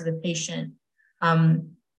back to the patient.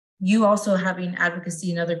 You also having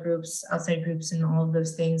advocacy in other groups, outside groups, and all of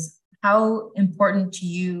those things. How important to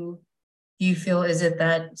you do you feel is it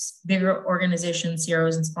that bigger organizations,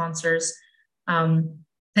 CROs, and sponsors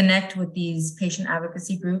connect with these patient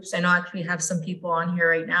advocacy groups? I know I actually have some people on here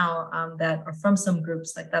right now that are from some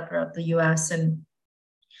groups like that throughout the US, and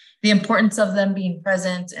the importance of them being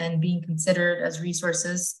present and being considered as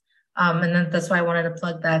resources. And then that's why I wanted to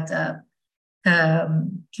plug that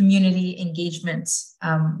community engagement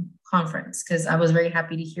conference, because I was very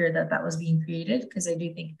happy to hear that was being created, because I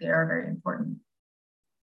do think they are very important.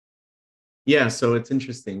 Yeah, so it's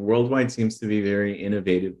interesting. Worldwide seems to be very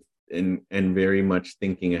innovative and very much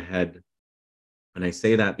thinking ahead. And I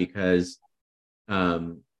say that because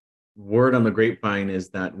word on the grapevine is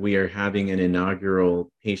that we are having an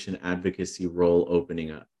inaugural patient advocacy role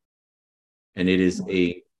opening up. And it is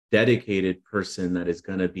a dedicated person that is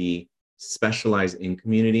going to be specialized in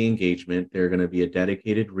community engagement. They're going to be a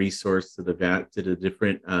dedicated resource to the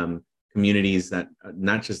different communities that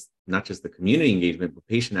not just the community engagement, but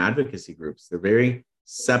patient advocacy groups. They're very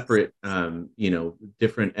separate,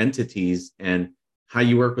 different entities. And how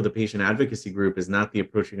you work with a patient advocacy group is not the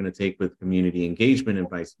approach you're going to take with community engagement, and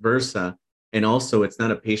vice versa. And also, it's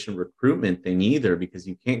not a patient recruitment thing either, because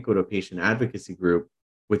you can't go to a patient advocacy group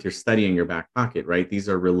with your study in your back pocket, right? These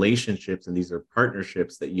are relationships and these are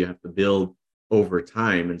partnerships that you have to build over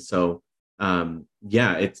time. And so,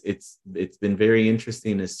 it's been very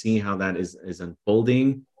interesting to see how that is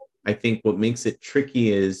unfolding. I think what makes it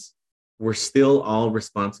tricky is we're still all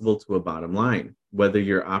responsible to a bottom line, whether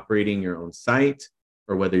you're operating your own site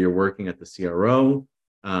or whether you're working at the CRO.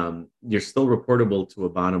 You're still reportable to a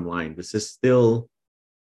bottom line. This is still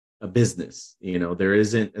a business. There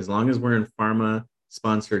isn't, as long as we're in pharma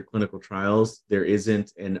sponsored clinical trials, there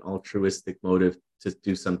isn't an altruistic motive to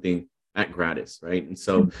do something at gratis, right? And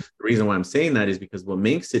so the reason why I'm saying that is because what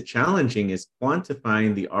makes it challenging is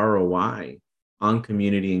quantifying the ROI on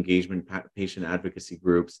community engagement, patient advocacy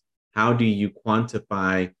groups. How do you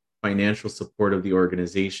quantify financial support of the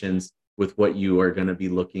organizations with what you are going to be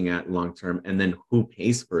looking at long term? And then who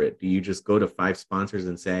pays for it? Do you just go to 5 sponsors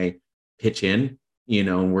and say, pitch in,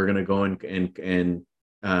 we're going to go and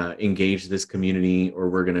engage this community, or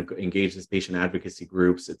we're going to engage this patient advocacy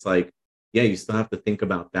groups? It's like, yeah, you still have to think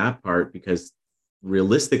about that part, because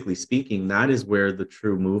realistically speaking, that is where the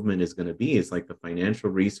true movement is going to be. It's like the financial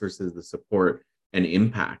resources, the support, and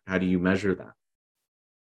impact. How do you measure that?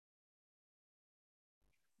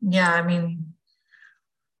 Yeah, I mean,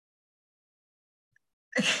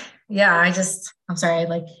 yeah, I'm sorry,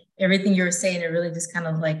 like everything you were saying, it really just kind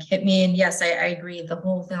of like hit me. And yes, I agree, the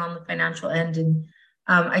whole thing on the financial end. And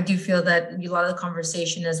I do feel that a lot of the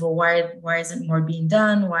conversation is, well, why isn't more being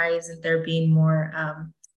done? Why isn't there being more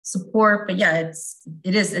support? But yeah,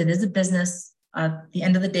 it is a business at the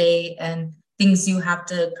end of the day, and things do have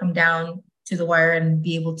to come down to the wire and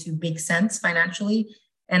be able to make sense financially,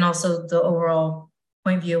 and also the overall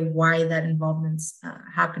point of view of why that involvement's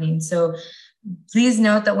happening. So please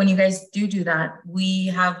note that when you guys do that, we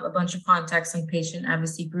have a bunch of contacts on patient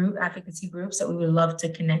advocacy groups that we would love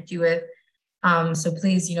to connect you with. So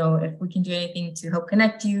please, if we can do anything to help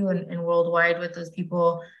connect you and worldwide with those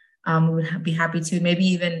people, we would be happy to. Maybe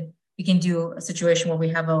even we can do a situation where we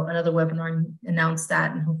have another webinar and announce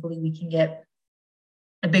that, and hopefully we can get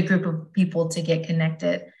a big group of people to get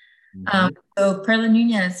connected. So Perla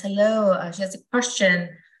Nunez, hello. She has a question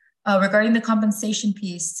regarding the compensation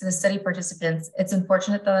piece to the study participants. It's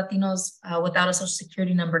unfortunate that Latinos without a social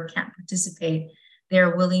security number can't participate. They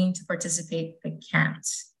are willing to participate, but can't.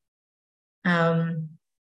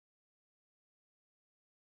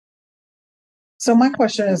 So my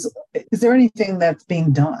question is there anything that's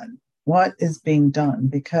being done? What is being done?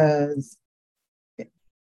 Because,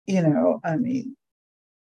 I mean.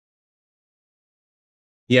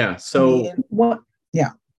 Yeah. So what?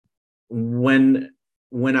 Yeah. When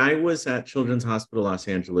I was at Children's Hospital Los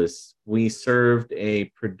Angeles, we served a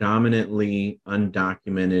predominantly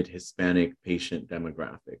undocumented Hispanic patient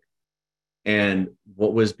demographic. And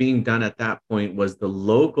what was being done at that point was the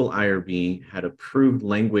local IRB had approved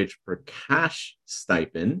language for cash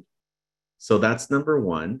stipend. So that's number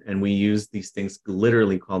one. And we use these things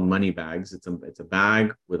literally called money bags. It's a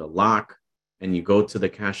bag with a lock, and you go to the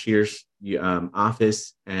cashier's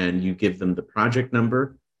office and you give them the project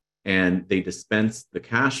number, and they dispense the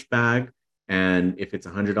cash bag. And if it's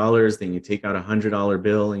 $100, then you take out $100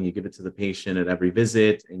 bill and you give it to the patient at every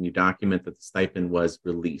visit, and you document that the stipend was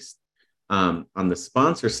released. On the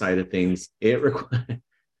sponsor side of things, it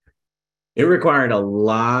required a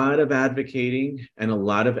lot of advocating and a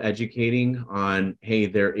lot of educating on, hey,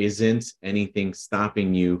 there isn't anything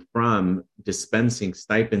stopping you from dispensing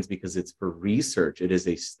stipends because it's for research. It is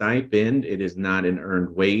a stipend. It is not an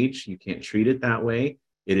earned wage. You can't treat it that way.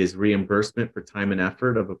 It is reimbursement for time and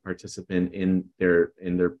effort of a participant in their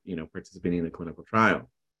participating in the clinical trial.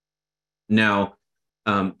 Now,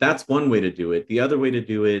 that's one way to do it. The other way to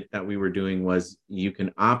do it that we were doing was you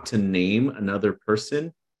can opt to name another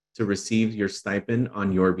person to receive your stipend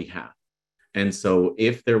on your behalf. And so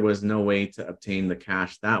if there was no way to obtain the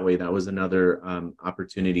cash that way, that was another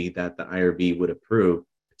opportunity that the IRB would approve,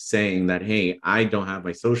 saying that, hey, I don't have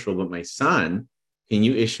my social, but my son, can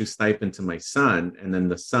you issue stipend to my son? And then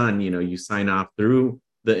the son, you sign off through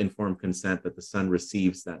the informed consent that the son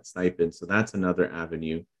receives that stipend. So that's another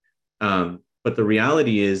avenue. But the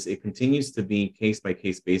reality is it continues to be case by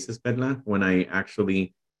case basis, Bedla, when I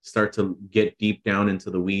actually start to get deep down into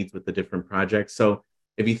the weeds with the different projects. So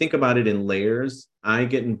if you think about it in layers, I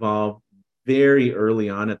get involved very early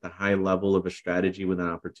on at the high level of a strategy with an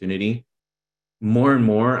opportunity. More and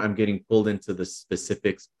more, I'm getting pulled into the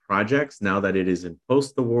specifics projects now that it is in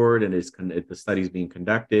post award and the study is being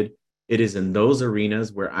conducted. It is in those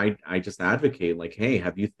arenas where I just advocate, like, hey,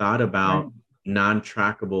 have you thought about Right.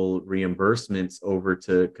 non-trackable reimbursements over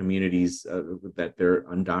to communities that they're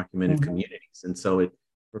undocumented Mhm. communities? And so it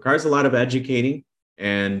requires a lot of educating,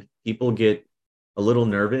 and people get a little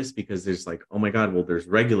nervous because there's like, oh my God, well, there's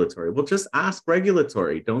regulatory. Well, just ask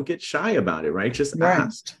regulatory. Don't get shy about it, right? Just Right.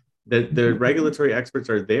 ask. The regulatory experts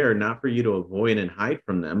are there not for you to avoid and hide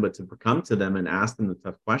from them, but to come to them and ask them the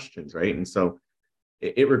tough questions, right? And so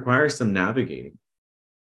it requires some navigating.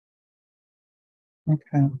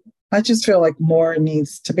 Okay. I just feel like more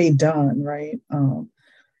needs to be done, right?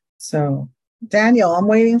 So, Daniel, I'm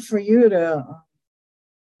waiting for you to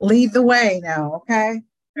lead the way now, okay?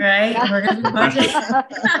 Right? We're going to be budget.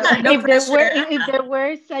 No If there were pressure. if there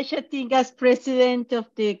were such a thing as president of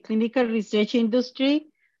the clinical research industry,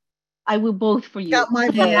 I will vote for you. Got my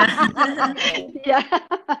vote. Yeah. Yeah.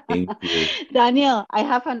 Thank you. Daniel, I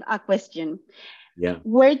have a question. Yeah.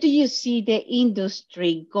 Where do you see the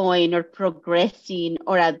industry going or progressing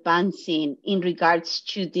or advancing in regards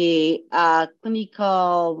to the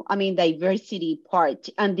clinical, diversity part?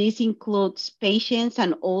 And this includes patients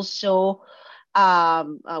and also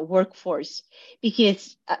workforce.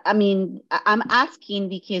 Because, I'm asking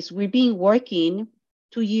because we've been working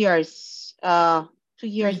 2 years, 2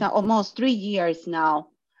 years now, almost 3 years now,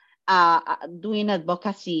 doing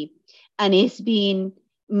advocacy. And it's been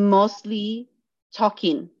mostly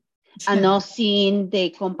talking and not seeing the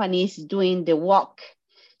companies doing the work.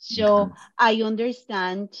 So I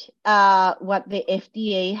understand what the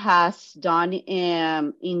FDA has done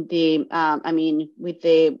in the, with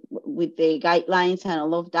the guidelines and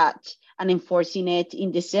all of that, and enforcing it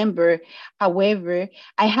in December. However,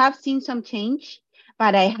 I have seen some change,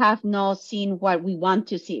 but I have not seen what we want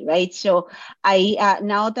to see, right? So I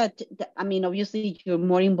now that obviously you're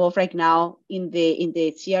more involved right now in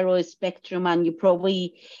the CRO spectrum, and you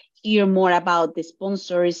probably hear more about the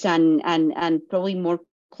sponsors and probably more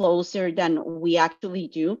closer than we actually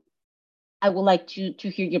do. I would like to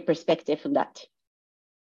hear your perspective on that.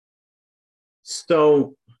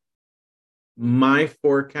 So my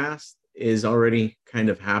forecast is already kind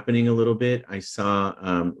of happening a little bit. I saw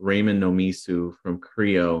Raymond Nomisu from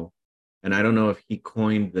Creo, and I don't know if he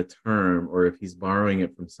coined the term or if he's borrowing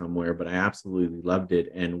it from somewhere, but I absolutely loved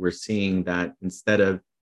it. And we're seeing that instead of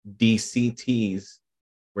DCTs,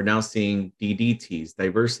 we're now seeing DDTs,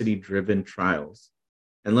 diversity-driven trials.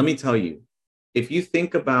 And let me tell you, if you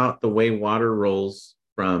think about the way water rolls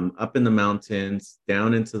from up in the mountains,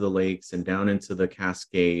 down into the lakes, and down into the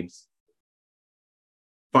Cascades,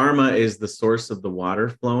 pharma is the source of the water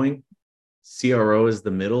flowing. CRO is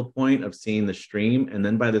the middle point of seeing the stream. And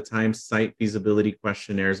then by the time site feasibility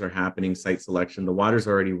questionnaires are happening, site selection, the water's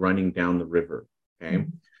already running down the river. Okay.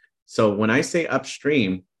 Mm-hmm. So when I say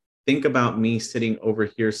upstream, think about me sitting over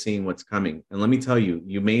here seeing what's coming. And let me tell you,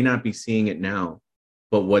 you may not be seeing it now,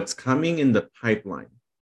 but what's coming in the pipeline,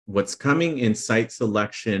 what's coming in site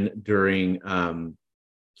selection during Q1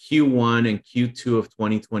 and Q2 of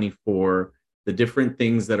 2024, the different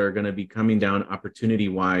things that are going to be coming down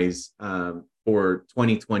opportunity-wise for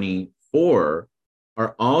 2024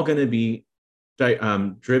 are all going to be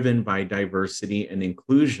driven by diversity and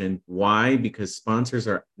inclusion. Why? Because sponsors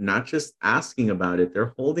are not just asking about it,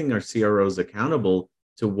 they're holding our CROs accountable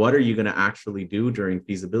to what are you going to actually do during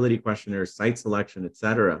feasibility questionnaires, site selection, et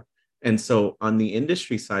cetera. And so on the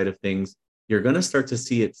industry side of things, you're going to start to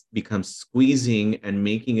see it become squeezing and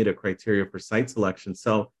making it a criteria for site selection.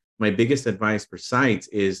 So my biggest advice for sites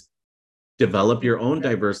is develop your own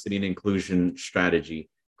diversity and inclusion strategy,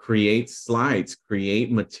 create slides,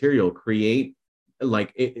 create material, create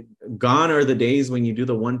gone are the days when you do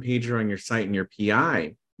the one pager on your site and your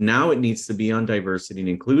PI. Now it needs to be on diversity and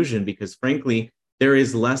inclusion because frankly, there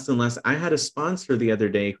is less and less. I had a sponsor the other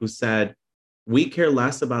day who said, we care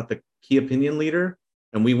less about the key opinion leader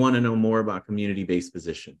and we want to know more about community-based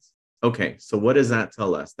physicians. Okay, so what does that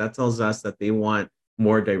tell us? That tells us that they want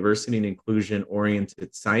more diversity and inclusion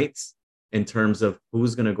oriented sites in terms of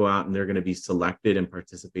who's going to go out and they're going to be selected and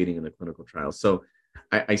participating in the clinical trial. So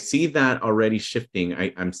I see that already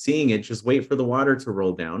shifting. I'm seeing it. Just wait for the water to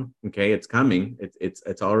roll down. Okay, it's coming.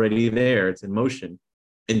 It's already there. It's in motion.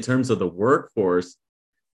 In terms of the workforce,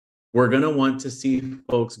 We're going to want to see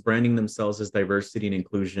folks branding themselves as diversity and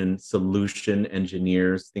inclusion solution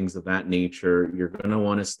engineers, things of that nature. You're going to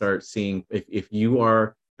want to start seeing if you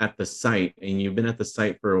are at the site and you've been at the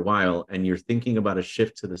site for a while and you're thinking about a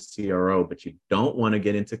shift to the CRO, but you don't want to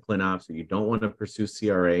get into ClinOps or you don't want to pursue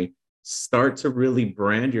CRA, start to really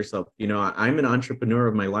brand yourself. You know, I'm an entrepreneur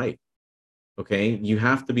of my life. Okay. You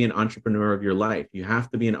have to be an entrepreneur of your life. You have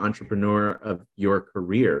to be an entrepreneur of your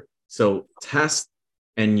career. So test,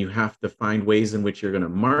 and you have to find ways in which you're going to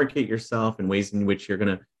market yourself and ways in which you're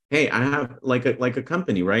going to, hey, I have like a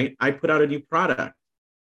company, right? I put out a new product.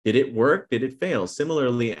 Did it work? Did it fail?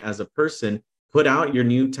 Similarly, as a person, put out your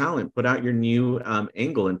new talent, put out your new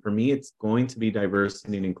angle. And for me, it's going to be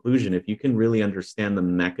diversity and inclusion. If you can really understand the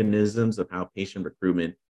mechanisms of how patient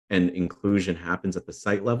recruitment and inclusion happens at the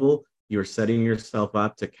site level, you're setting yourself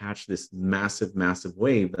up to catch this massive, massive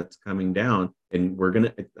wave that's coming down. And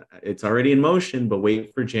it's already in motion, but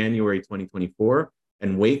wait for January 2024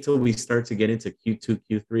 and wait till we start to get into Q2,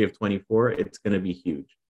 Q3 of 24. It's going to be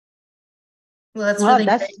huge. Well, that's Well, really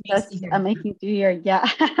that's nice to hear. amazing to hear. Yeah.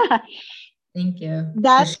 Thank you.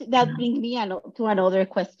 That brings me to another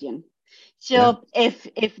question. So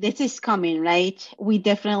if this is coming, right, we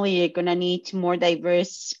definitely are gonna need more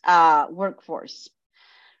diverse workforce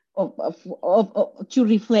to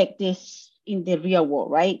reflect this in the real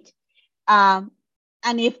world, right? And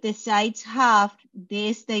if the sites have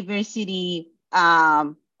this diversity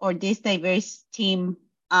or this diverse team,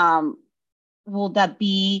 will that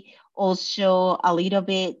be also a little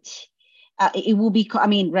bit? It will be, I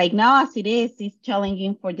mean, right now as it is, it's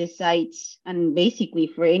challenging for the sites and basically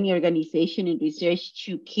for any organization in research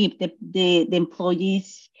to keep the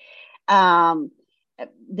employees.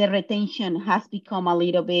 The retention has become a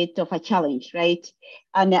little bit of a challenge, right?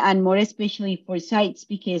 And more especially for sites,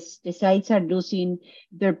 because the sites are losing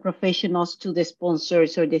their professionals to the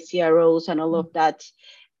sponsors or the CROs and all of that.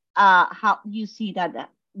 How you see that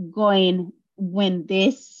going when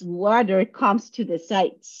this water comes to the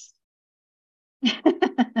sites?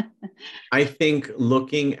 I think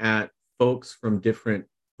looking at folks from different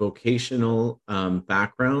vocational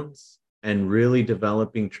backgrounds and really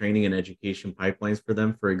developing training and education pipelines for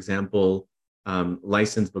them. For example,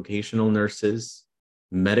 licensed vocational nurses,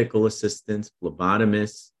 medical assistants,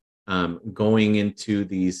 phlebotomists, going into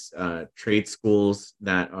these trade schools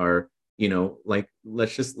that are, you know, like,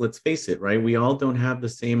 let's face it, right? We all don't have the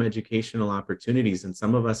same educational opportunities, and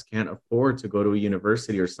some of us can't afford to go to a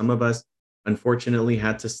university, or some of us unfortunately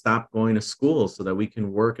had to stop going to school so that we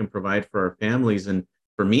can work and provide for our families. And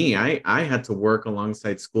for me, I had to work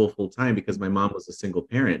alongside school full time because my mom was a single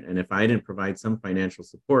parent. And if I didn't provide some financial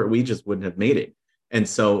support, we just wouldn't have made it. And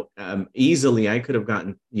so easily I could have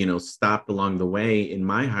gotten, you know, stopped along the way in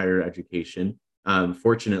my higher education.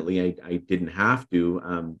 Fortunately, I didn't have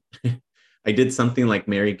to. I did something like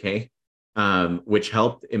Mary Kay, which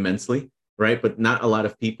helped immensely, right? But not a lot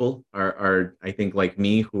of people are, I think, like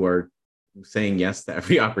me, who are saying yes to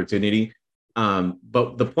every opportunity.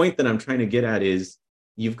 But the point that I'm trying to get at is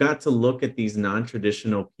you've got to look at these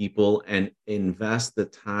non-traditional people and invest the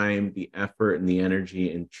time, the effort, and the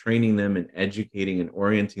energy in training them and educating and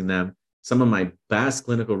orienting them. Some of my best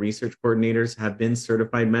clinical research coordinators have been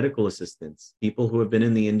certified medical assistants, people who have been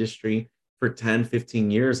in the industry for 10,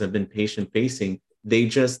 15 years, have been patient facing. They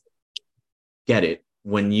just get it.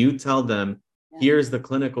 When you tell them, here's the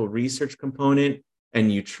clinical research component,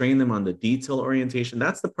 and you train them on the detail orientation,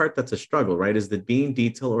 that's the part that's a struggle, right? Is that being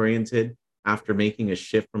detail oriented after making a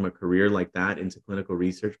shift from a career like that into clinical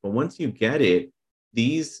research. But once you get it,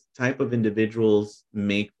 these type of individuals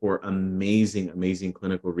make for amazing, amazing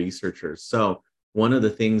clinical researchers. So one of the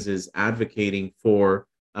things is advocating for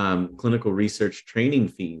clinical research training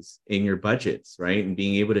fees in your budgets, right? And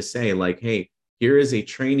being able to say like, hey, here is a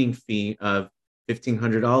training fee of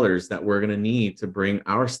 $1,500 that we're going to need to bring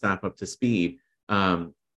our staff up to speed. How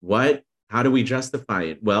do we justify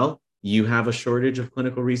it? Well, you have a shortage of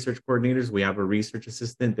clinical research coordinators. We have a research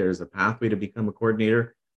assistant. There's a pathway to become a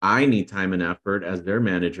coordinator. I need time and effort as their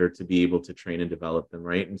manager to be able to train and develop them,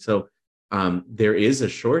 right? And so there is a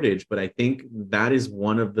shortage, but I think that is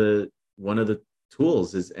one of the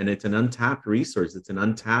tools and it's an untapped resource. It's an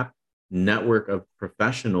untapped network of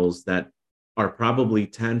professionals that are probably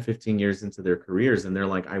 10, 15 years into their careers. And they're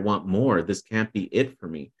like, I want more. This can't be it for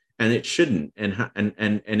me. And it shouldn't. And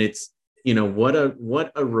it's, you know, what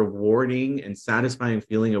a rewarding and satisfying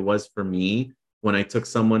feeling it was for me when I took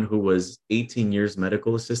someone who was 18 years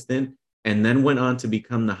medical assistant and then went on to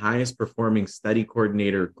become the highest performing study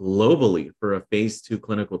coordinator globally for a phase 2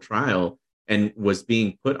 clinical trial, and was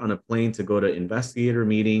being put on a plane to go to investigator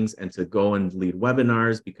meetings and to go and lead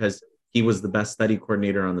webinars, because he was the best study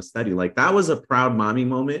coordinator on the study. Like that was a proud mommy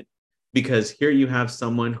moment, because here you have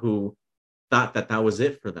someone who thought that that was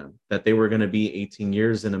it for them, that they were going to be 18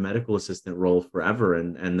 years in a medical assistant role forever,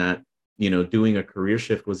 and that, you know, doing a career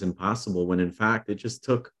shift was impossible, when in fact it just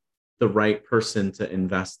took the right person to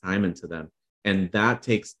invest time into them. And that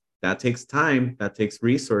takes time, that takes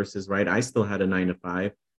resources, right? I still had a 9 to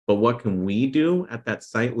 5, but what can we do at that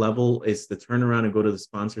site level is to turn around and go to the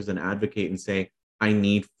sponsors and advocate and say, I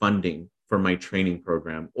need funding for my training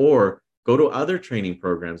program, or go to other training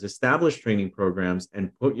programs, establish training programs,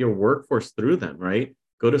 and put your workforce through them, right?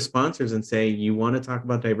 Go to sponsors and say, you want to talk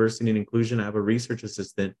about diversity and inclusion? I have a research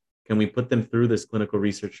assistant. Can we put them through this clinical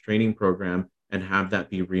research training program and have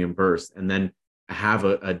that be reimbursed? And then have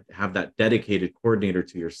have that dedicated coordinator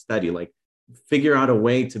to your study. Like, figure out a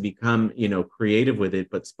way to become, you know, creative with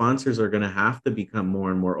it. But sponsors are going to have to become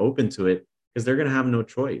more and more open to it, because they're going to have no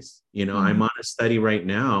choice. You know, I'm on a study right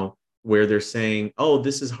now where they're saying, oh,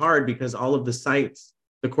 this is hard because all of the sites,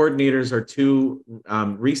 the coordinators are too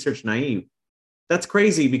research naive. That's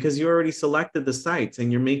crazy, because you already selected the sites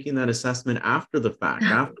and you're making that assessment after the fact,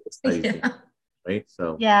 after the study, right?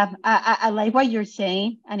 So yeah, I like what you're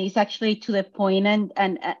saying, and it's actually to the point, and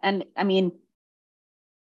I mean,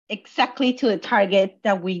 exactly to the target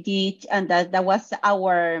that we did, and that was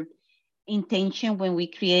our intention when we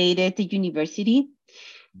created the university,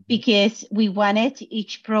 because we wanted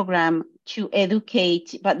each program to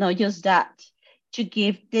educate, but not just that, to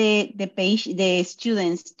give the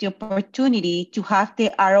students the opportunity to have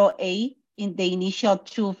the ROA in the initial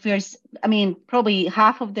probably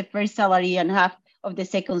half of the first salary and half of the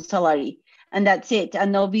second salary, and that's it,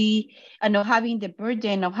 and not having the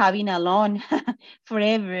burden of having a loan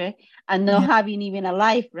forever, and not having even a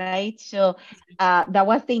life, right? So that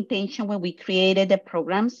was the intention when we created the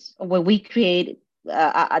programs, when we created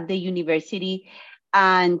at the university,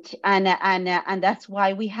 and that's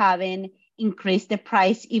why we haven't increased the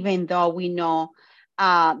price, even though we know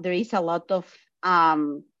there is a lot of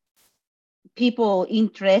people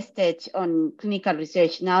interested on clinical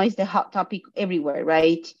research. Now is the hot topic everywhere,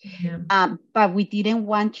 right? Yeah. But we didn't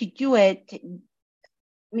want to do it,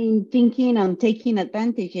 I mean, thinking on taking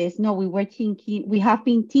advantages. No, we have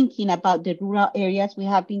been thinking about the rural areas. We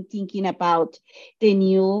have been thinking about the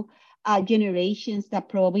new generations that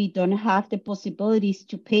probably don't have the possibilities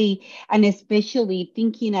to pay, and especially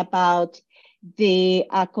thinking about the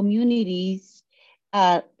communities,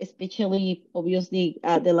 especially obviously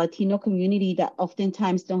the Latino community that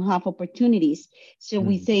oftentimes don't have opportunities. So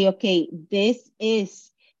we say, okay, this is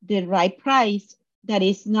the right price that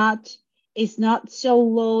is not so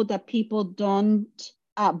low that people don't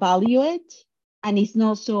value it, and it's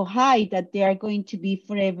not so high that they are going to be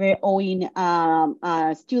forever owing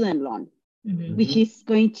a student loan, which is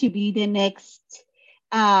going to be the next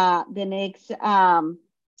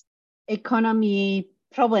economy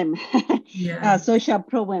problem, social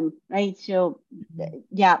problem, right? So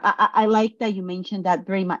yeah, I like that you mentioned that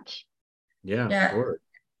very much. Yeah. Sure.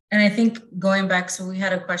 And I think going back, so we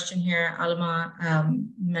had a question here, Alma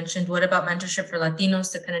mentioned, what about mentorship for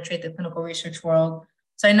Latinos to penetrate the clinical research world?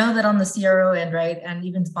 So I know that on the CRO end, right, and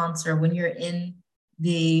even sponsor, when you're in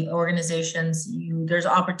the organizations, there's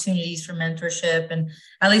opportunities for mentorship, and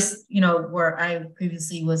at least, you know, where I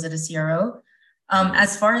previously was at a CRO.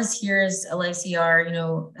 As far as here as LICR, you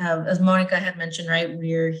know, as Monica had mentioned, right,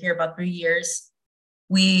 we're here about 3 years.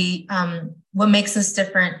 We, what makes us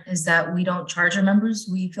different is that we don't charge our members.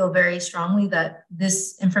 We feel very strongly that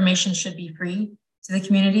this information should be free to the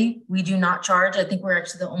community. We do not charge. I think we're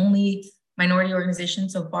actually the only minority organization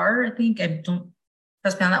so far. I think, I don't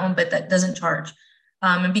trust me on that one, but that doesn't charge.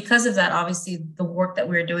 And because of that, obviously the work that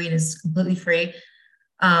we're doing is completely free.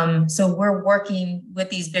 So we're working with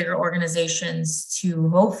these bigger organizations to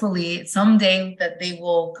hopefully someday that they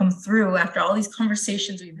will come through after all these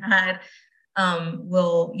conversations we've had,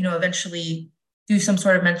 will, you know, eventually do some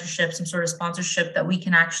sort of mentorship, some sort of sponsorship that we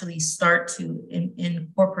can actually start to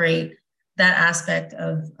incorporate that aspect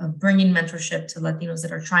of bringing mentorship to Latinos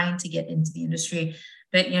that are trying to get into the industry.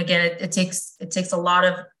 But, you know, again, it takes a lot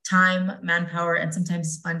of time, manpower, and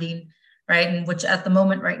sometimes funding, right? And which at the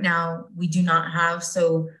moment right now, we do not have.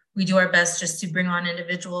 So we do our best just to bring on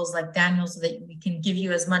individuals like Daniel so that we can give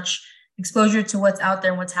you as much exposure to what's out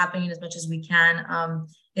there and what's happening as much as we can.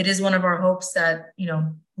 It is one of our hopes that, you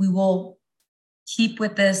know, we will keep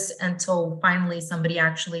with this until finally somebody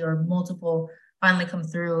actually, or multiple finally come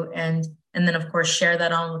through, and then of course share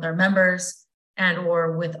that on with our members and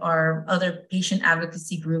or with our other patient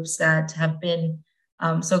advocacy groups that have been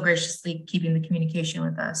so graciously keeping the communication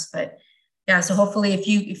with us. But yeah, so hopefully if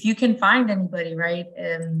you can find anybody, right,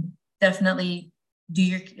 definitely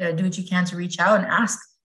do what you can to reach out and ask.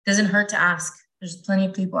 Doesn't hurt to ask. There's plenty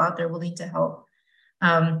of people out there willing to help.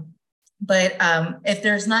 But if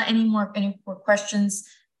there's not any more questions,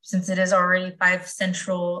 since it is already 5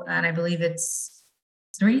 Central, and I believe it's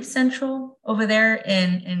 3 Central over there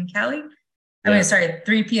in Cali. I mean, sorry,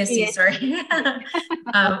 3 PST, yeah. Sorry.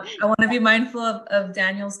 I want to be mindful of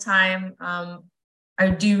Daniel's time. I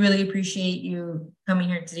do really appreciate you coming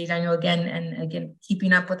here today, Daniel, again,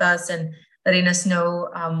 keeping up with us and letting us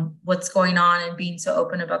know what's going on and being so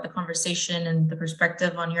open about the conversation and the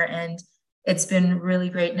perspective on your end. It's been really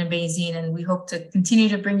great and amazing, and we hope to continue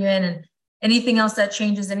to bring you in, and anything else that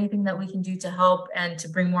changes, anything that we can do to help and to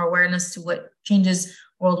bring more awareness to what Changes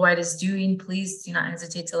Worldwide is doing, please do not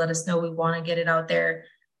hesitate to let us know. We want to get it out there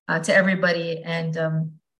to everybody, and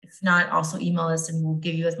if not, also email us and we'll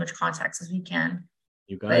give you as much context as we can.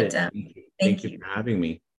 You got it. Thank you for having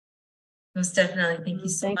me. Most definitely. Thank you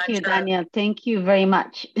so much. Thank you, Daniel. Thank you very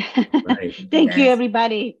much. Right. Thank you,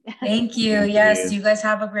 everybody. Thank you. Yes, you guys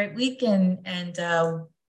have a great week, and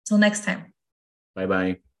till next time.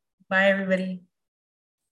 Bye-bye. Bye, everybody.